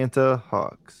Atlanta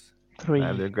Hawks. I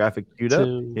have their 3, graphic queued up.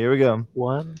 2, Here we go.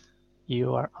 1.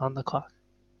 You are on the clock.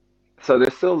 So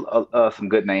there's still some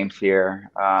good names here.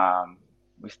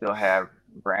 We still have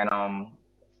Branham.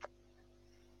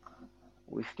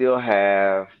 We still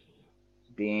have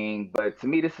Dean. But to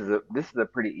me, this is a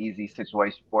pretty easy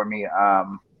situation for me.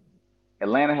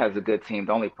 Atlanta has a good team.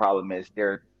 The only problem is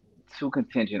they're too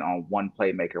contingent on one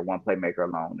playmaker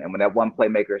alone. And when that one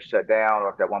playmaker is shut down, or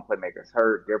if that one playmaker is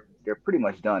hurt, they're pretty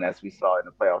much done, as we saw in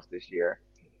the playoffs this year.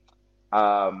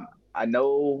 I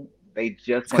know they It's just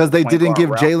went because the they point didn't guard give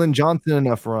route. Jalen Johnson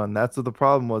enough run. That's what the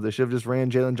problem was. They should have just ran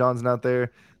Jalen Johnson out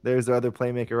there. There's their other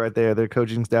playmaker right there. Their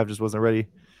coaching staff just wasn't ready,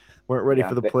 weren't ready Yeah,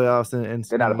 for the playoffs and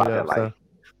they're not speeding it about that up. life.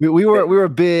 So we were They, we were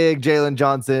big Jalen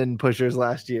Johnson pushers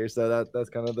last year. So that's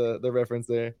kind of the reference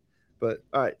there. But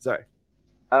all right, sorry.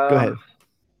 Go ahead. um,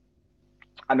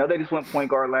 I know they just went point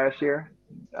guard last year,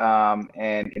 and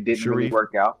it didn't really Sharif.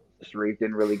 work out. Sharif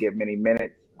didn't really get many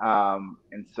minutes,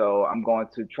 and so I'm going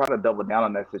to try to double down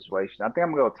on that situation. I think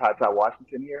I'm going to go Ty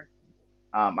Washington here.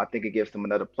 I think it gives them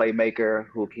another playmaker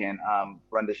who can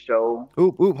run the show.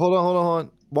 Oop, hold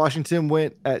on. Washington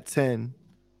went at 10.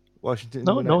 Washington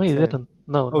No, went no, at he 10. didn't.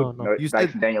 No, Oh, no, no. No, you said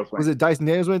Dyson Daniels was went. it Dyson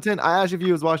Daniels went at 10? I asked if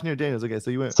you was Washington or Daniels. Okay,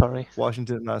 so you went Sorry.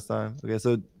 Washington last time. Okay,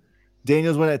 so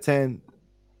Daniels went at 10.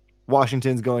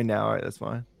 Washington's going now. All right, that's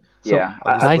fine. So Yeah,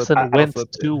 Dyson I'll went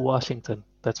flip to it. Washington.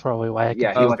 That's probably why I yeah,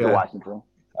 he confused went to you. Okay. Washington.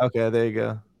 Okay, there you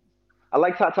go. I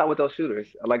like Tata with those shooters.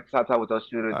 I like Tata with those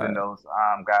shooters All and right, those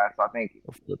guys. So I think,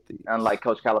 we'll flip these. unlike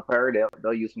Coach Calipari,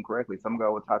 they'll use them correctly. So I'm going to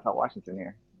go with Tata Washington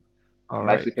here. All I'm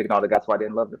right, actually picking all the guys who I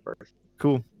didn't love at first.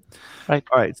 cool. Right.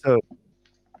 All right, so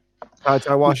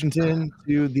Ty Washington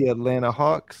to the Atlanta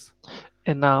Hawks,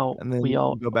 And now and then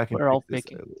we'll go back and we're all fix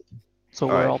this. picking. So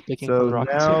All we're right, all picking for so the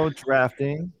Rockets now here.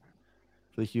 drafting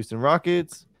for the Houston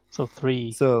Rockets. So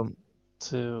 3, So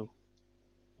 2,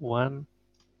 1.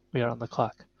 We are on the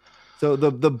clock. So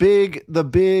the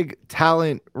big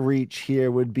talent reach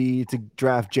here would be to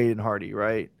draft Jaden Hardy,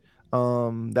 right?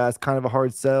 That's kind of a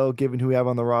hard sell given who we have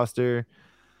on the roster.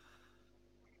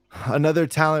 Another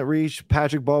talent reach,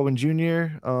 Patrick Baldwin Jr.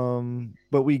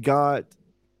 But we got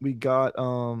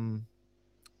Jabari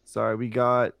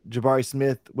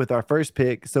Smith with our first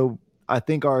pick. So I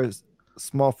think our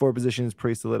small forward position is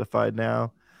pretty solidified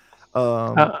now.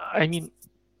 I mean,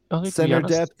 only to be Center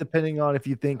honest, depth, depending on if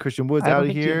you think Christian Wood's I out don't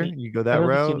of think here, you go I that don't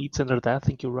think you route. need center depth. I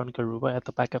think you run Garuba at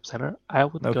the backup center. I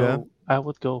would Okay.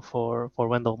 go for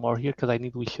Wendell Moore here because I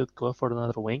think we should go for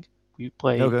another wing. We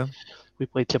play Okay.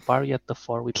 Jabari at the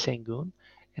 4 with Sengun,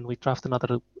 and we draft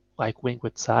another like wing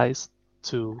with size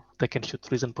that can shoot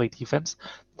threes and play defense.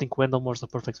 I think Wendell Moore's the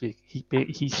perfect fit.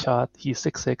 He's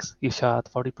 6'6". He shot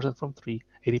 40% from 3,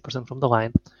 80% from the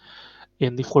line.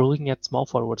 And if we're looking at small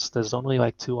forwards, there's only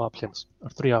like 2 options or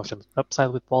 3 options. Upside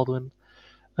with Baldwin,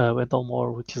 Wendell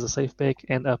Moore, which is a safe pick,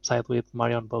 and upside with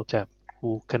Marion Bocham,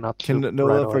 who cannot shoot No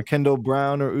right love away. for Kendall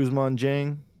Brown or Usman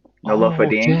Jang. No love for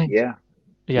Dean. Jang. Yeah.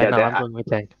 Yeah, no, I'm going with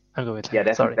Jang.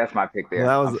 Yeah, Sorry. that's my pick there.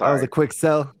 Well, I'm that was sorry. a quick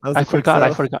sell. I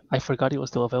forgot he was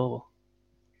still available.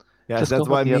 Yes, that's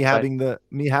why me having the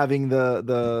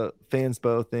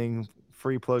Fanspo thing,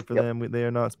 free plug for them. They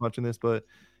are not sponsoring this, but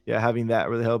yeah, having that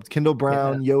really helped. Kendall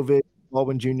Brown, Jovic,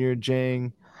 Baldwin Jr.,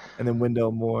 Jang, and then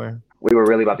Wendell Moore. We were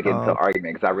really about to get into an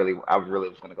argument because I really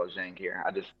was going to go Jang here.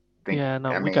 I just think. Yeah,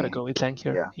 no, we gotta go with Jang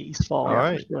here. Yeah. He's falling. All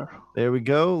right, sure. There we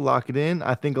go. Lock it in.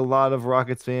 I think a lot of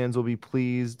Rockets fans will be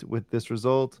pleased with this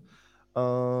result.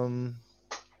 And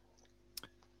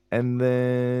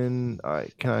then, all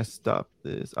right, can I stop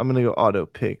this? I'm gonna go auto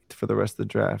picked for the rest of the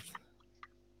draft,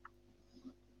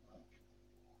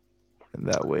 and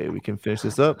that way we can finish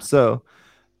this up. So,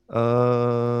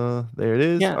 there it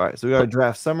is. Yeah, all right, so we got a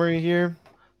draft summary here.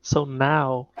 So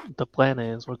now the plan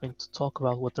is we're going to talk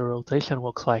about what the rotation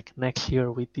looks like next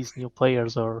year with these new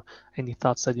players, or any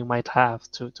thoughts that you might have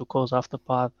to close off the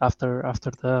pod after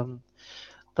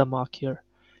the mock here.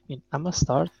 I'm gonna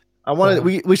start. I wanted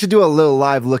we should do a little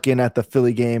live look in at the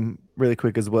Philly game really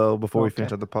quick as well before we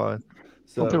finish up the pod.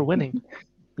 So they're winning.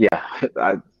 Yeah,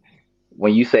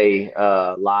 when you say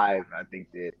live, I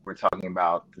think that we're talking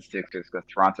about the Sixers because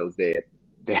Toronto's dead.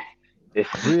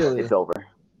 It's over.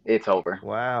 It's over.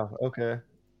 Wow. Okay.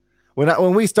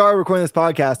 When we started recording this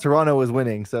podcast, Toronto was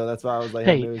winning, so that's why I was like,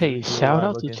 "Hey, shout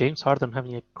out to James Harden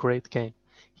having a great game.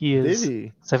 He is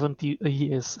 70.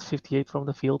 He is 58 from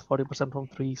the field, 40% from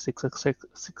 3,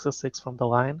 6 from the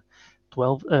line,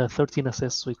 13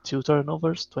 assists with 2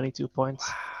 turnovers, 22 points,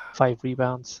 5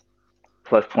 rebounds,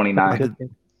 plus 29.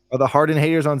 Are the Harden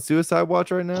haters on suicide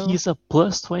watch right now? He's a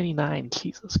plus 29.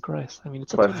 Jesus Christ! I mean,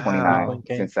 it's a plus 29 point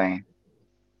game. It's insane.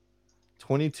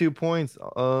 22 points.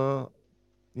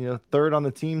 Third on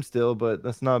the team still, but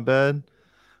that's not bad.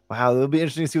 Wow, it'll be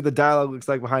interesting to see what the dialogue looks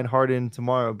like behind Harden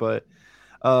tomorrow. But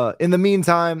in the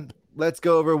meantime, let's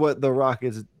go over what the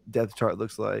Rockets depth chart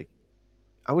looks like.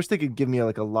 I wish they could give me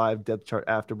like a live depth chart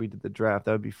after we did the draft.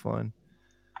 That would be fun.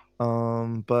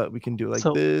 But we can do it like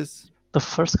So this. the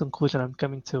first conclusion I'm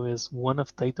coming to is one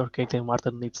of Tate or KJ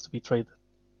Martin needs to be traded.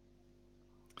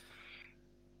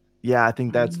 Yeah, I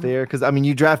think that's fair because I mean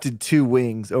you drafted two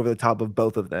wings over the top of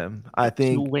both of them. I Two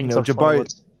think wings or Jabari.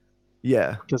 forwards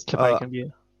Yeah, because Jabari can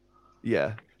be.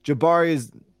 yeah.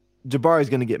 Jabari's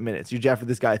going to get minutes. You drafted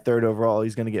this guy third overall.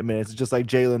 He's going to get minutes. It's just like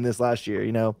Jalen this last year.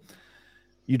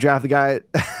 You draft the guy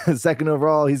second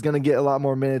overall. He's going to get a lot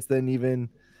more minutes than even.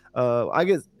 I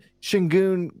guess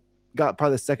Shingun got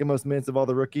probably the second most minutes of all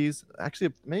the rookies.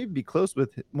 Actually, maybe be close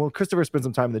with. Well, Christopher spent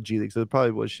some time in the G League, so it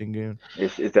probably was Shingun.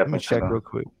 It's Let definitely me check Shingun. real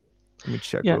quick.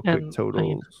 Yeah, and Totals. I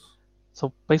mean,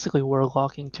 so basically, we're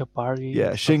locking Jabari.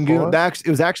 Yeah, Shingun. It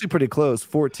was actually pretty close,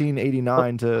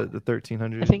 1489 to the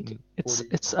 1300. I think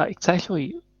it's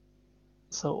actually.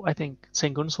 So I think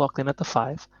Shingun's locked in at the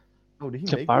 5. Oh, did he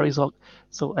Jabari's locked.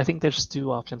 So I think there's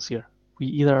two options here. We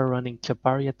either are running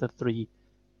Jabari at the 3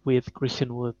 with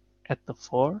Christian Wood at the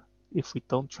 4 if we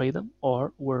don't trade him,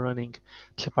 or we're running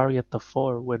Jabari at the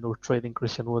 4 when we're trading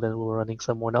Christian Wood and we're running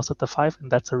someone else at the 5.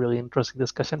 And that's a really interesting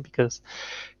discussion because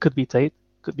could be Tate,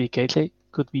 could be KJ,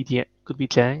 could be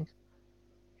Jang.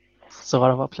 There's a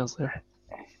lot of options there.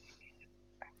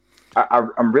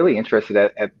 I'm really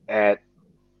interested at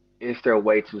is there a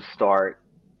way to start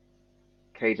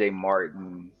KJ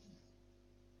Martin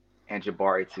and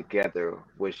Jabari together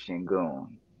with Shingun?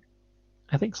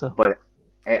 I think so.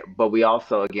 But we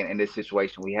also, again, in this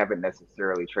situation, we haven't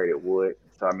necessarily traded Wood.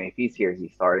 So I mean, if he's here,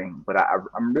 he's starting. But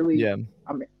I'm really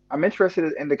I'm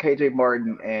interested in the KJ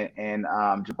Martin and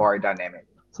Jabari dynamic.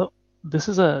 So this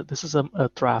is a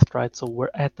draft, right? So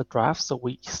we're at the draft, so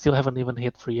we still haven't even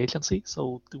hit free agency.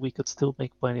 So we could still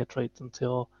make plenty of trades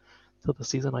until the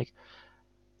season. Like,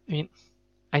 I mean,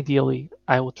 ideally,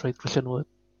 I would trade Christian Wood.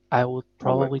 I would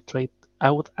probably trade.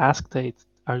 I would ask Tate,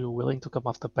 "Are you willing to come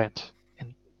off the bench?"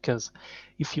 And because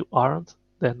if you aren't,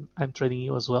 then I'm trading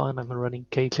you as well, and I'm running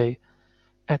KJ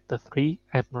at the 3.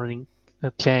 I'm running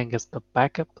Chang as the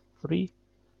backup 3,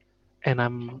 and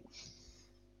I'm.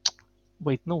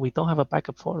 Wait, no, we don't have a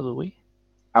backup 4, do we?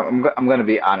 I'm going to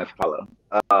be honest, Paulo.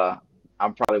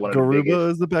 I'm probably one of the biggest.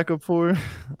 Garuba is the backup 4.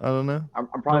 I don't know. I'm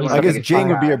probably one I of the guess biggest Jang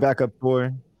would guys. be your backup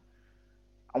 4.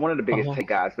 I'm one of the biggest Tate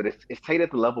guys, but is Tate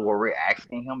at the level where we're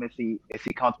asking him is he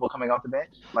comfortable coming off the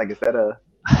bench? Like, is that a?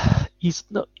 He's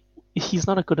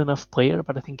not a good enough player,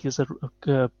 but I think he's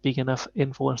a big enough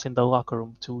influence in the locker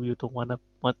room to you don't want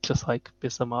to just like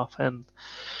piss him off. And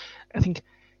I think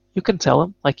you can tell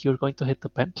him like you're going to hit the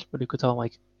bench, but you could tell him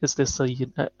like, is this a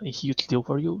huge deal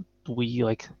for you?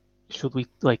 Should we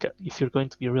like if you're going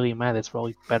to be really mad, it's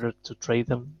probably better to trade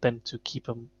him than to keep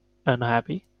him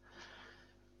unhappy.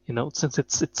 Since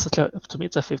it's such to me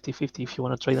it's a 50-50 if you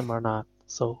want to trade him or not.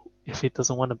 So if he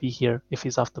doesn't want to be here, if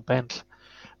he's off the bench,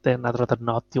 then I'd rather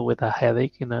not deal with a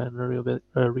headache in a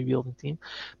rebuilding team.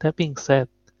 That being said,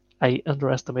 I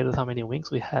underestimated how many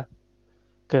wings we have.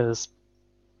 Because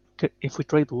if we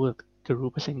trade Wood,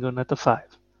 Garuba Shingun at the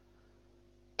 5,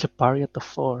 Jabari at the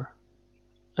 4,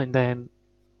 and then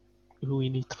we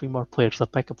need 3 more players. A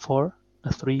backup 4,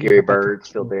 a 3. Gary Bird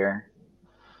still there.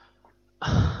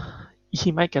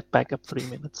 He might get back up 3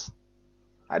 minutes.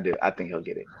 I do. I think he'll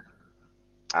get it.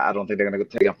 I don't think they're going to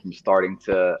take him from starting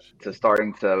to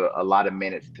a lot of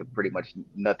minutes to pretty much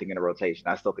nothing in the rotation.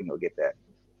 I still think he'll get that.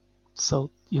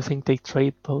 So you think they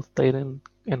trade both Tate and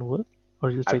Wood,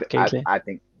 or you trade KJ? I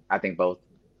think both.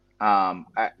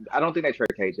 I don't think they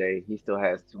trade KJ. He still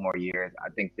has 2 more years. I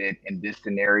think that in this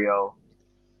scenario,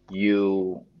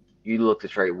 you look to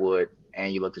trade Wood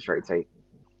and you look to trade Tate.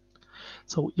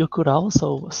 So you could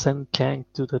also send Kang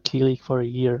to the G League for a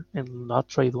year and not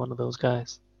trade one of those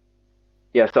guys.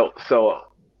 Yeah, so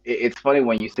it's funny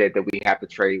when you said that we have to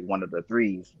trade one of the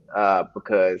 3s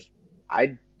because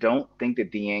I don't think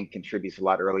that Deang contributes a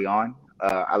lot early on.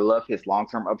 I love his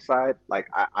long-term upside. Like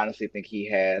I honestly think he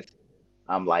has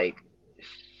like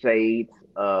shades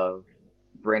of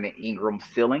Brandon Ingram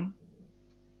ceiling.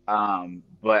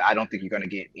 But I don't think you're going to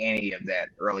get any of that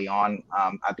early on.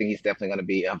 I think he's definitely going to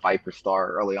be a Viper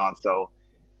star early on. So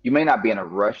you may not be in a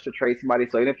rush to trade somebody.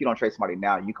 So even if you don't trade somebody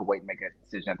now, you could wait and make a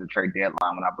decision at the trade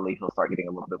deadline when I believe he'll start getting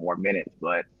a little bit more minutes.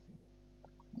 But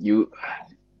the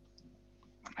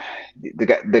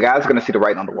guy's going to see the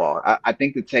writing on the wall. I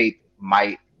think that Tate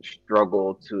might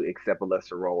struggle to accept a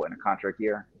lesser role in a contract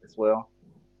year as well.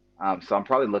 So I'm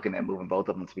probably looking at moving both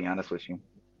of them, to be honest with you.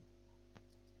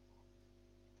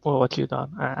 Well, what you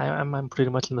done? I'm pretty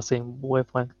much in the same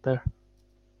wavelength there.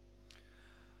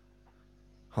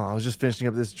 I was just finishing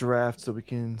up this draft so we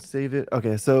can save it.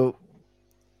 Okay, so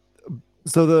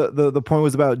the point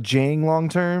was about Jang long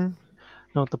term.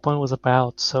 No, the point was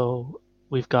about, so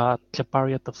we've got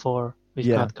Jabari at the 4, we've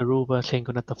Yeah, got Garuba,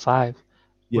 Shengun at the 5.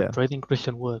 We're yeah. trading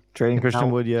Christian Wood, Trading and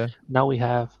Christian Wood. Yeah, now we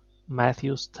have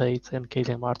Matthews, Tate, and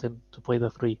KJ Martin to play the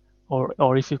 3.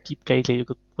 Or if you keep KJ, you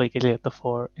could play KJ at the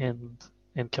 4 and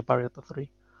Jabari at the 3.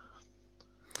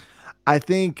 I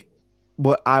think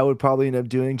what I would probably end up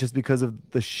doing just because of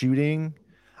the shooting,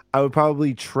 I would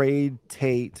probably trade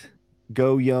Tate,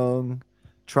 go young,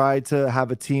 try to have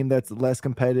a team that's less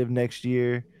competitive next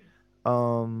year.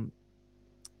 Um,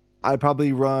 I'd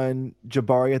probably run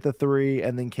Jabari at the 3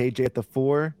 and then KJ at the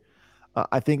 4.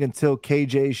 I think until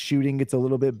KJ's shooting gets a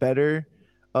little bit better,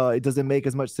 it doesn't make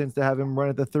as much sense to have him run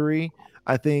at the 3.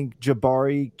 I think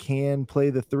Jabari can play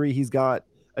the 3. He's got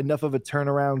enough of a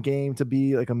turnaround game to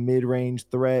be like a mid-range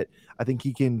threat. I think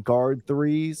he can guard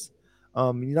threes.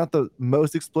 He's not the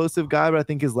most explosive guy, but I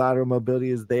think his lateral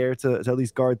mobility is there to at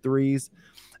least guard threes.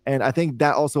 And I think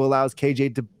that also allows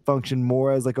KJ to function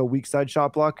more as like a weak side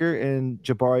shot blocker and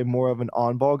Jabari more of an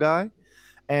on ball guy.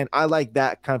 And I like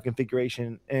that kind of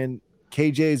configuration. And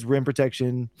KJ's rim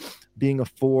protection being a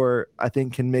 4, I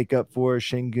think can make up for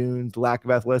Shingun's lack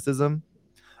of athleticism.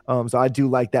 So I do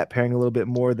like that pairing a little bit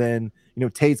more than,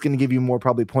 Tate's going to give you more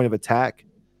probably point of attack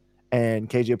and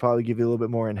KJ probably give you a little bit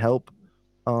more in help.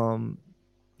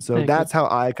 So that's how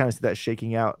I kind of see that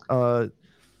shaking out.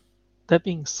 That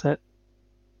being said,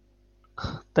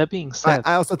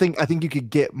 I also think you could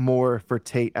get more for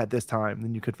Tate at this time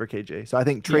than you could for KJ. So I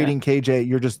think trading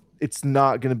KJ, it's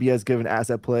not going to be as good of an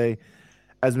asset play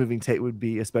as moving Tate would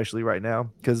be, especially right now,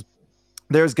 because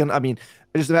just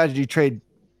imagine you trade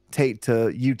Tate to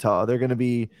Utah. They're going to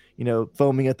be,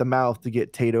 foaming at the mouth to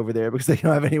get Tate over there because they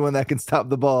don't have anyone that can stop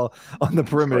the ball on the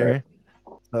perimeter.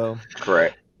 So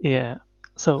correct. Yeah.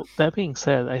 So that being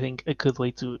said, I think a good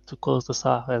way to close this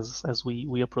off as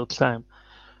we approach time,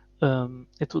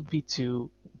 it would be to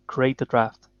grade the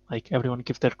draft. Like everyone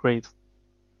give their grade.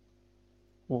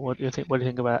 What do you think? What do you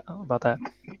think about that?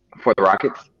 For the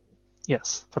Rockets?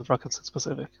 Yes, for the Rockets in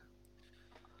specific.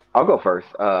 I'll go first.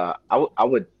 I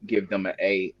would give them an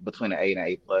A, between an A and an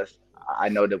A plus. I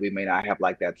know that we may not have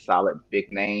like that solid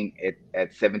big name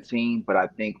at 17, but I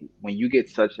think when you get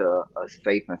such a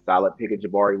safe and solid pick at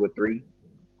Jabari with 3,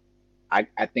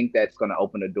 I think that's going to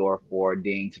open the door for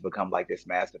Dean to become like this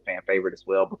massive fan favorite as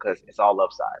well because it's all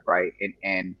upside, right?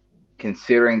 And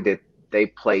considering that they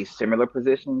play similar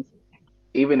positions,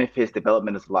 even if his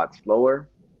development is a lot slower,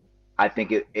 I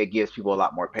think it gives people a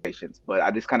lot more patience. But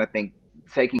I just kind of think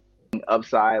taking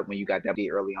upside when you got that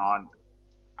early on,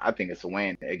 I think it's a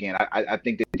win. Again, I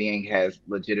think that Dean has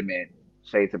legitimate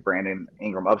shades of Brandon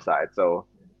Ingram upside. So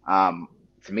to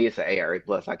me, it's an A or A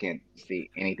plus. I can't see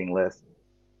anything less.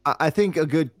 I think a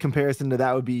good comparison to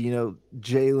that would be,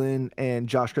 Jalen and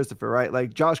Josh Christopher, right?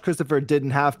 Like Josh Christopher didn't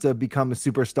have to become a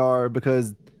superstar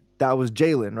because that was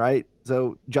Jalen, right?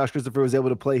 So Josh Christopher was able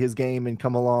to play his game and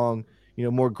come along,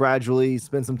 more gradually,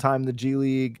 spend some time in the G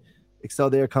League, excel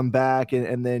there, come back,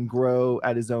 and then grow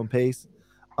at his own pace.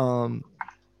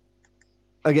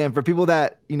 Again, for people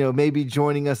that, may be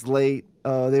joining us late,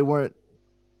 they weren't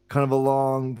kind of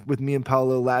along with me and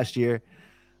Paolo last year.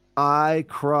 I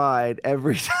cried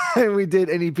every time we did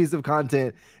any piece of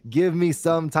content. Give me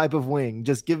some type of wing.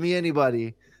 Just give me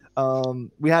anybody.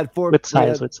 We had 4 with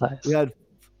size.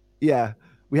 We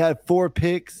had 4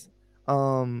 picks.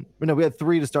 We had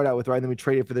 3 to start out with, right? And then we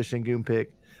traded for the Shingun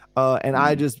pick. And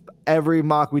I just every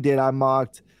mock we did, I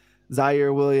mocked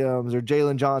Zaire Williams or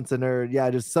Jalen Johnson or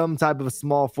just some type of a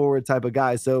small forward type of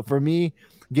guy. So for me,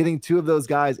 getting 2 of those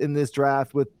guys in this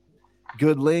draft with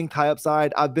good length, high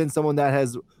upside, I've been someone that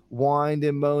has whined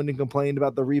and moaned and complained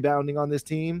about the rebounding on this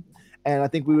team. And I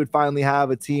think we would finally have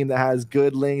a team that has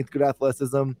good length, good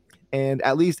athleticism, and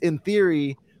at least in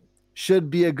theory, should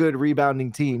be a good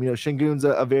rebounding team. Shingun's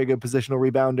a very good positional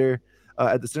rebounder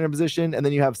at the center position, and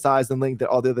then you have size and length at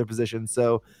all the other positions.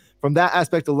 So from that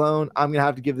aspect alone, I'm going to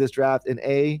have to give this draft an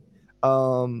A.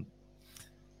 Could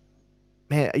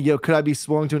I be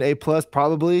swung to an A plus?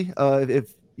 Probably,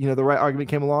 if the right argument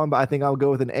came along, but I think I'll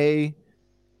go with an A.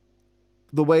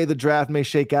 The way the draft may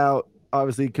shake out,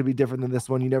 obviously it could be different than this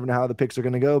one. You never know how the picks are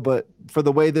going to go, but for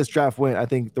the way this draft went, I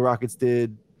think the Rockets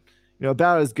did,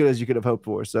 about as good as you could have hoped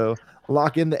for. So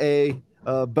lock in the A.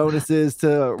 Bonuses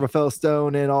to Rafael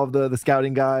Stone and all of the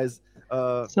scouting guys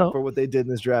for what they did in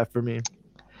this draft for me.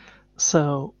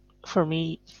 So for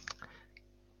me,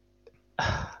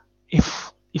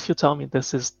 if you tell me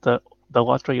this is the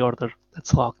lottery order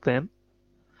that's locked in,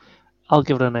 I'll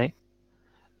give it an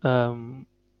A.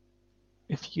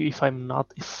 if I'm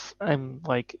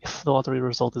like, if the lottery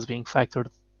result is being factored,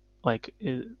 like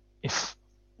if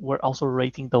we're also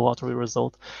rating the lottery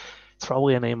result, it's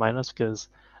probably an A minus, because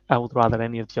I would rather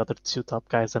any of the other two top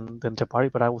guys than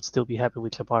Jabari, but I would still be happy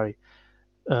with Jabari.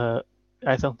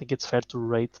 I don't think it's fair to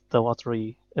rate the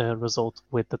lottery result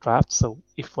with the draft. So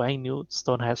if I knew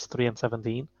Stone has 3 and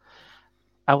 17,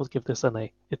 I would give this an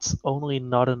A. It's only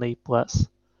not an A plus,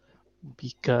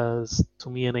 because to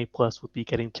me an A plus would be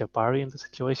getting Jabari in the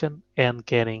situation and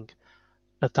getting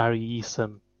a Tari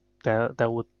Eason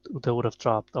that would have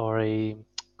dropped, or even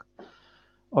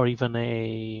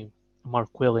a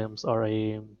Mark Williams, or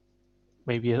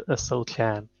maybe a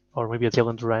Sochan, or maybe a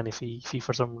Jalen Duran if he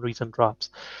for some reason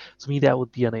drops. To me, that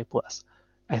would be an A plus.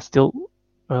 I still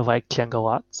like Chiang a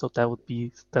lot, so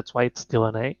that's why it's still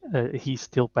an A. He's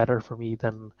still better for me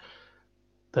than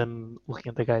looking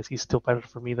at the guys. He's still better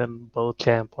for me than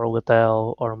Beauchamp or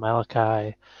Liddell or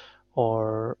Malachi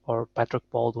or Patrick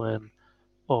Baldwin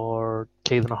or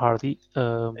Caden Hardy.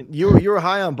 You were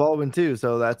high on Baldwin too,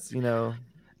 so that's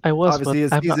I was, but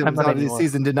obviously I'm not his anymore.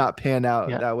 season did not pan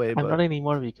out Yeah, that way. I'm not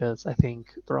anymore, because I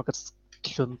think the Rockets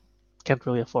can't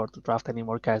really afford to draft any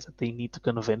more guys that they need to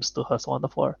convince to hustle on the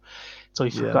floor. So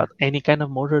if you've got any kind of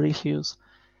motor issues,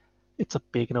 it's a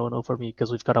big no-no for me,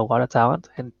 because we've got a lot of talent,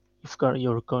 and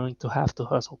you're going to have to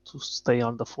hustle to stay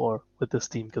on the floor with this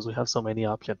team, because we have so many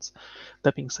options.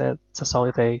 That being said, it's a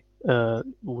solid A.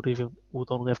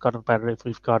 Would only have gotten better if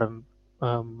we've gotten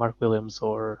Mark Williams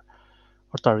or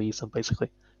Tari Eason, basically.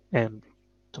 And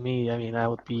to me, I mean, I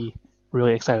would be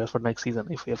really excited for next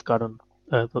season if we have gotten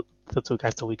the two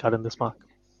guys that we got in this mock.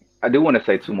 I do want to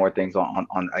say two more things on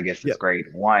I guess this grade.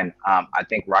 One, I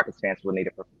think Rockets fans will need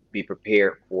to be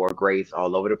prepared for grades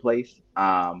all over the place,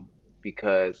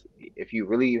 because if you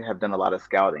really have done a lot of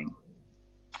scouting,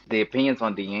 the opinions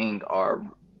on Dieng are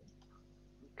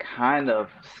kind of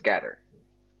scattered.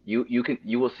 You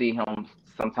will see him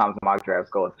sometimes mock drafts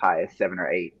go as high as 7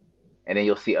 or 8, and then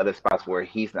you'll see other spots where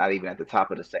he's not even at the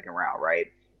top of the second round, right?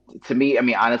 To me, I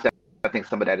mean, honestly, I think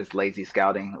some of that is lazy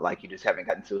scouting, like you just haven't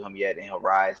gotten to him yet, and he'll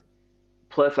rise.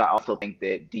 Plus, I also think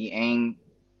that Dieng,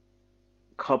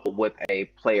 coupled with a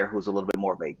player who's a little bit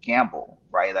more of a gamble,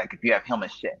 right? Like if you have him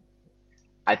and shit,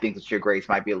 I think that your grades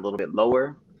might be a little bit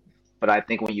lower. But I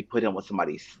think when you put him with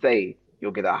somebody safe,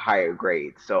 you'll get a higher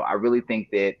grade. So I really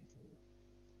think that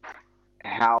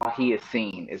how he is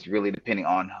seen is really depending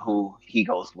on who he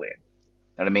goes with.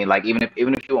 You know what I mean? Like even if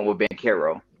you went with Ben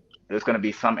Caro, there's going to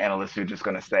be some analysts who are just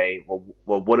going to say, well,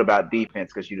 what about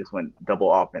defense? Because you just went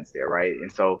double offense there, right?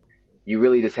 And so you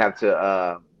really just have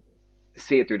to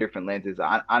see it through different lenses.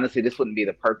 Honestly, this wouldn't be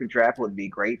the perfect draft. It would be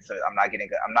great. So I'm not getting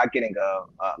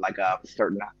like a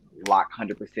certain lock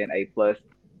 100% A plus.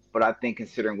 But I think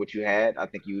considering what you had, I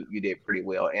think you did pretty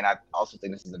well. And I also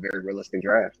think this is a very realistic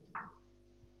draft.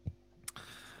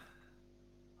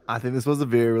 I think this was a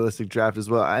very realistic draft as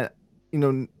well.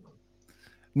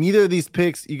 Neither of these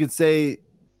picks, you could say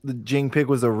the Jing pick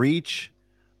was a reach.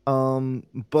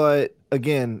 But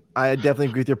again, I definitely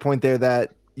agree with your point there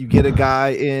that you get a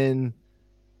guy in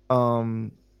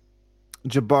Jabari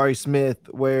Smith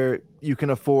where you can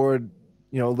afford,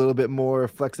 a little bit more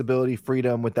flexibility,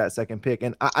 freedom with that second pick.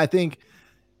 And I think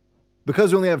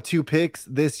because we only have 2 picks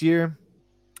this year,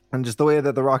 and just the way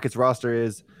that the Rockets roster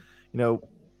is,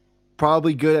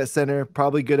 probably good at center,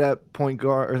 probably good at point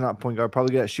guard, or not point guard,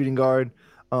 probably good at shooting guard.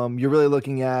 You're really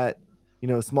looking at,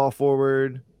 small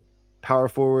forward, power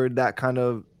forward, that kind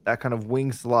of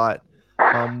wing slot.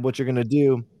 What you're gonna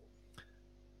do,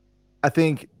 I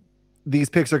think these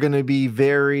picks are going to be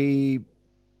very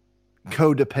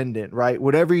codependent, right?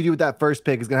 Whatever you do with that first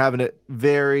pick is going to have a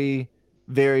very,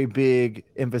 very big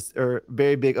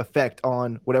very big effect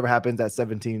on whatever happens at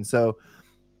 17. So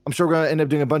I'm sure we're going to end up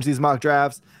doing a bunch of these mock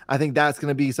drafts. I think that's going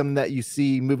to be something that you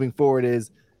see moving forward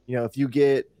is, if you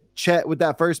get Chet with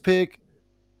that first pick,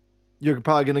 you're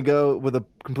probably going to go with a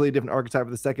completely different archetype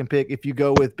for the second pick. If you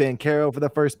go with Ben Caro for the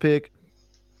first pick,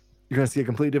 you're going to see a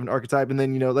completely different archetype. And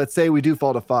then, let's say we do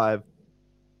fall to 5,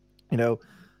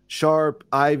 Sharp,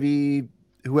 Ivy,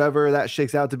 whoever that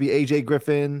shakes out to be, AJ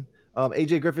Griffin.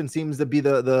 AJ Griffin seems to be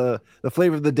the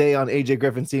flavor of the day on AJ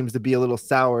Griffin seems to be a little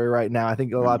sour right now. I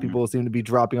think a lot of people seem to be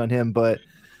dropping on him, but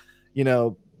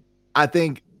I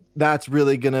think it's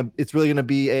really gonna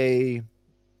be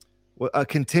a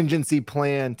contingency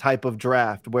plan type of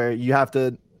draft where you have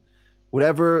to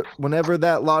whenever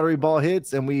that lottery ball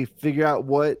hits and we figure out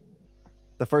what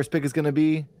the first pick is going to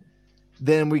be,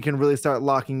 then we can really start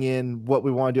locking in what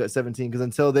we want to do at 17. Because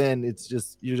until then,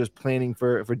 you're just planning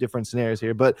for different scenarios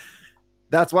here. But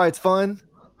that's why it's fun.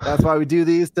 That's why we do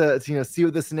these to see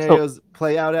what the scenarios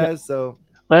play out as. So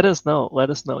let us know.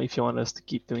 Let us know if you want us to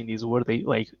keep doing these. Were they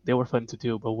like they were fun to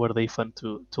do, but were they fun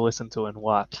to listen to and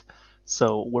watch?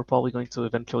 So we're probably going to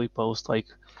eventually post like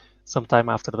sometime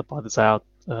after the pod is out,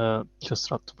 just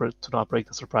to not break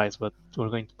the surprise. But we're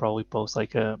going to probably post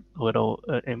like a little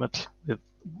image with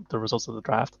the results of the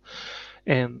draft.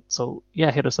 And so,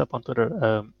 yeah, hit us up on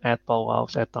Twitter at Paul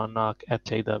Walsh, at Don Knock, at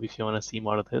JDub if you want to see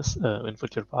more of this in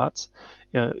future pods.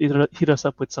 Either hit us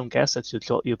up with some guests that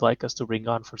you'd like us to bring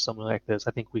on for something like this.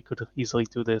 I think we could easily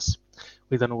do this.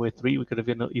 We've done it with 3. We could have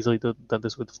easily done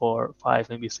this with 4, 5,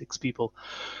 maybe 6 people.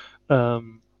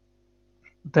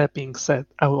 That being said,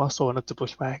 I also wanted to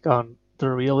push back on the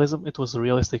realism. It was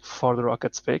realistic for the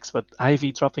Rockets picks, but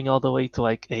Ivy dropping all the way to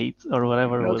like 8 or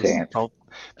whatever No was chance.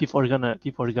 people are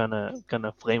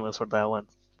gonna flame us for that one.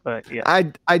 But yeah,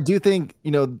 I do think,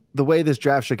 the way this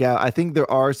draft shook out, I think there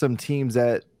are some teams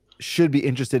that should be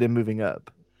interested in moving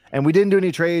up. And we didn't do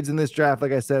any trades in this draft,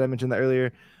 like I said, I mentioned that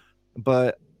earlier.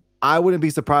 But I wouldn't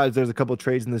be surprised if there's a couple of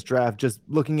trades in this draft. Just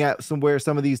looking at where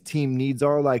some of these team needs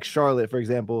are, like Charlotte, for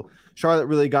example. Charlotte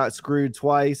really got screwed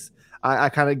twice. I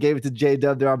kind of gave it to J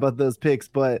Dub there on both those picks,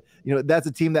 but that's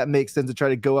a team that makes sense to try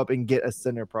to go up and get a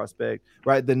center prospect,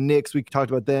 right? The Knicks, we talked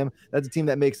about them. That's a team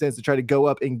that makes sense to try to go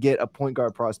up and get a point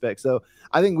guard prospect. So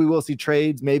I think we will see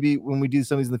trades. Maybe when we do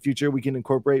some of these in the future, we can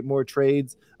incorporate more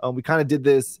trades. We kind of did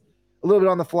this a little bit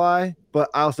on the fly, but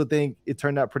I also think it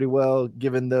turned out pretty well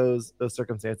given those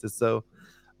circumstances. So,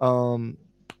 we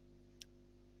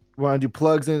want to do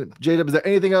plugs in. J-Dub, is there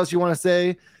anything else you want to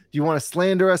say? Do you want to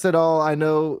slander us at all? I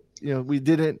know, we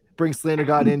didn't bring Slander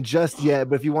God in just yet,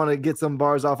 but if you want to get some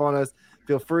bars off on us,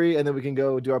 feel free, and then we can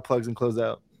go do our plugs and close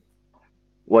out.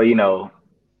 Well,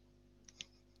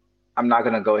 I'm not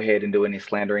gonna go ahead and do any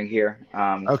slandering here.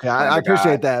 Okay, I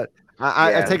appreciate that.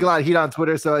 I Yeah. take a lot of heat on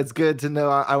Twitter, so it's good to know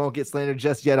I won't get slandered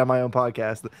just yet on my own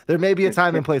podcast. There may be a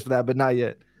time and place for that, but not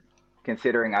yet.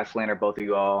 Considering I slander both of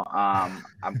you all, I'm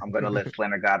going to let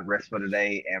Slander God rest for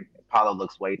today. And Paulo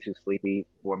looks way too sleepy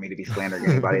for me to be slandering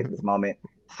anybody at this moment.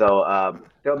 So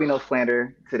there'll be no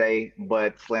slander today,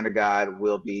 but Slander God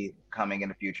will be coming in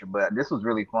the future. But this was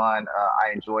really fun.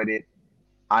 I enjoyed it.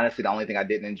 Honestly, the only thing I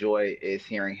didn't enjoy is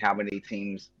hearing how many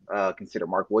teams consider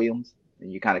Mark Williams.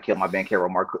 And you kind of killed my Ben Carroll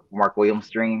Mark Williams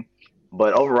stream.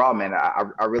 But overall, man,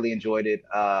 I really enjoyed it.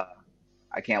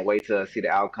 I can't wait to see the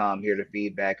outcome, hear the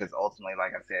feedback, because ultimately,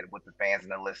 like I said, what the fans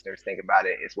and the listeners think about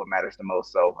it is what matters the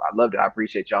most. So I loved it. I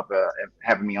appreciate y'all for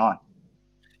having me on.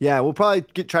 Yeah, we'll probably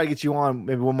try to get you on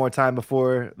maybe one more time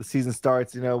before the season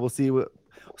starts. We'll see what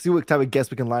type of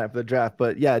guests we can line up for the draft.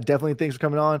 But yeah, definitely thanks for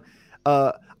coming on.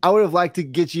 I would have liked to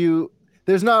get you.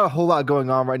 There's not a whole lot going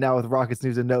on right now with Rockets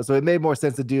news and notes, so it made more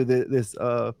sense to do this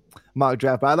mock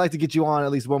draft. But I'd like to get you on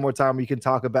at least one more time where you can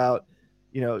talk about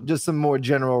just some more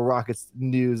general Rockets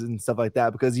news and stuff like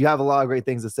that, because you have a lot of great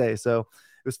things to say. So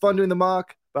it was fun doing the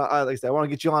mock, but like I said, I want to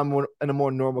get you on in a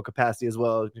more normal capacity as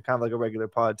well, kind of like a regular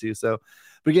pod too. So,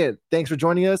 but again, thanks for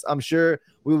joining us. I'm sure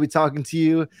we'll be talking to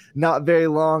you not very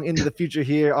long into the future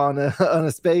here on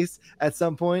a space at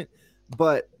some point.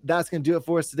 But that's going to do it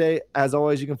for us today. As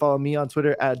always, you can follow me on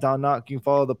Twitter at Don Knock. You can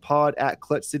follow the pod at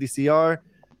Clutch City CR.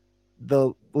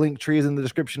 The link tree is in the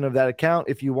description of that account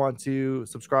if you want to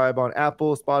subscribe on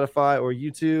Apple, Spotify, or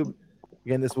YouTube.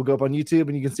 Again, this will go up on YouTube,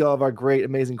 and you can see all of our great,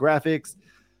 amazing graphics.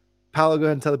 Paolo, go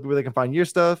ahead and tell the people where they can find your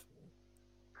stuff.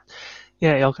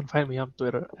 Yeah, y'all can find me on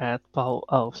Twitter at Paul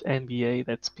Alves NBA.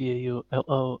 That's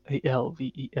PAULOALVES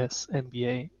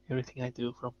NBA. Everything I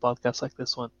do, from podcasts like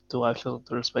this one to live shows on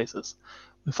Twitter Spaces,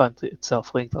 we find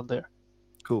itself linked on there.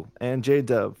 Cool. And J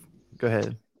Dub, go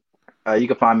ahead. You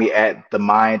can find me at the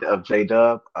Mind of J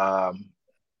Dub.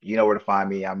 You know where to find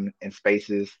me. I'm in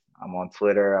Spaces. I'm on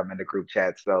Twitter. I'm in the group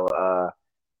chat. So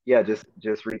yeah,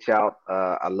 just reach out.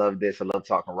 I love this. I love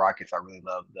talking Rockets. I really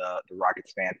love the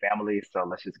Rockets fan family. So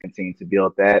let's just continue to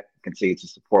build that, continue to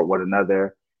support one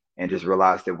another, and just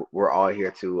realize that we're all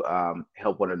here to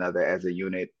help one another as a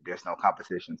unit. There's no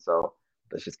competition. So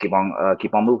let's just keep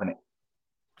on moving it.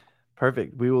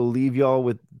 Perfect. We will leave y'all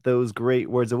with those great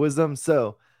words of wisdom.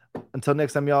 So until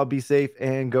next time, y'all be safe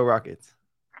and go Rockets.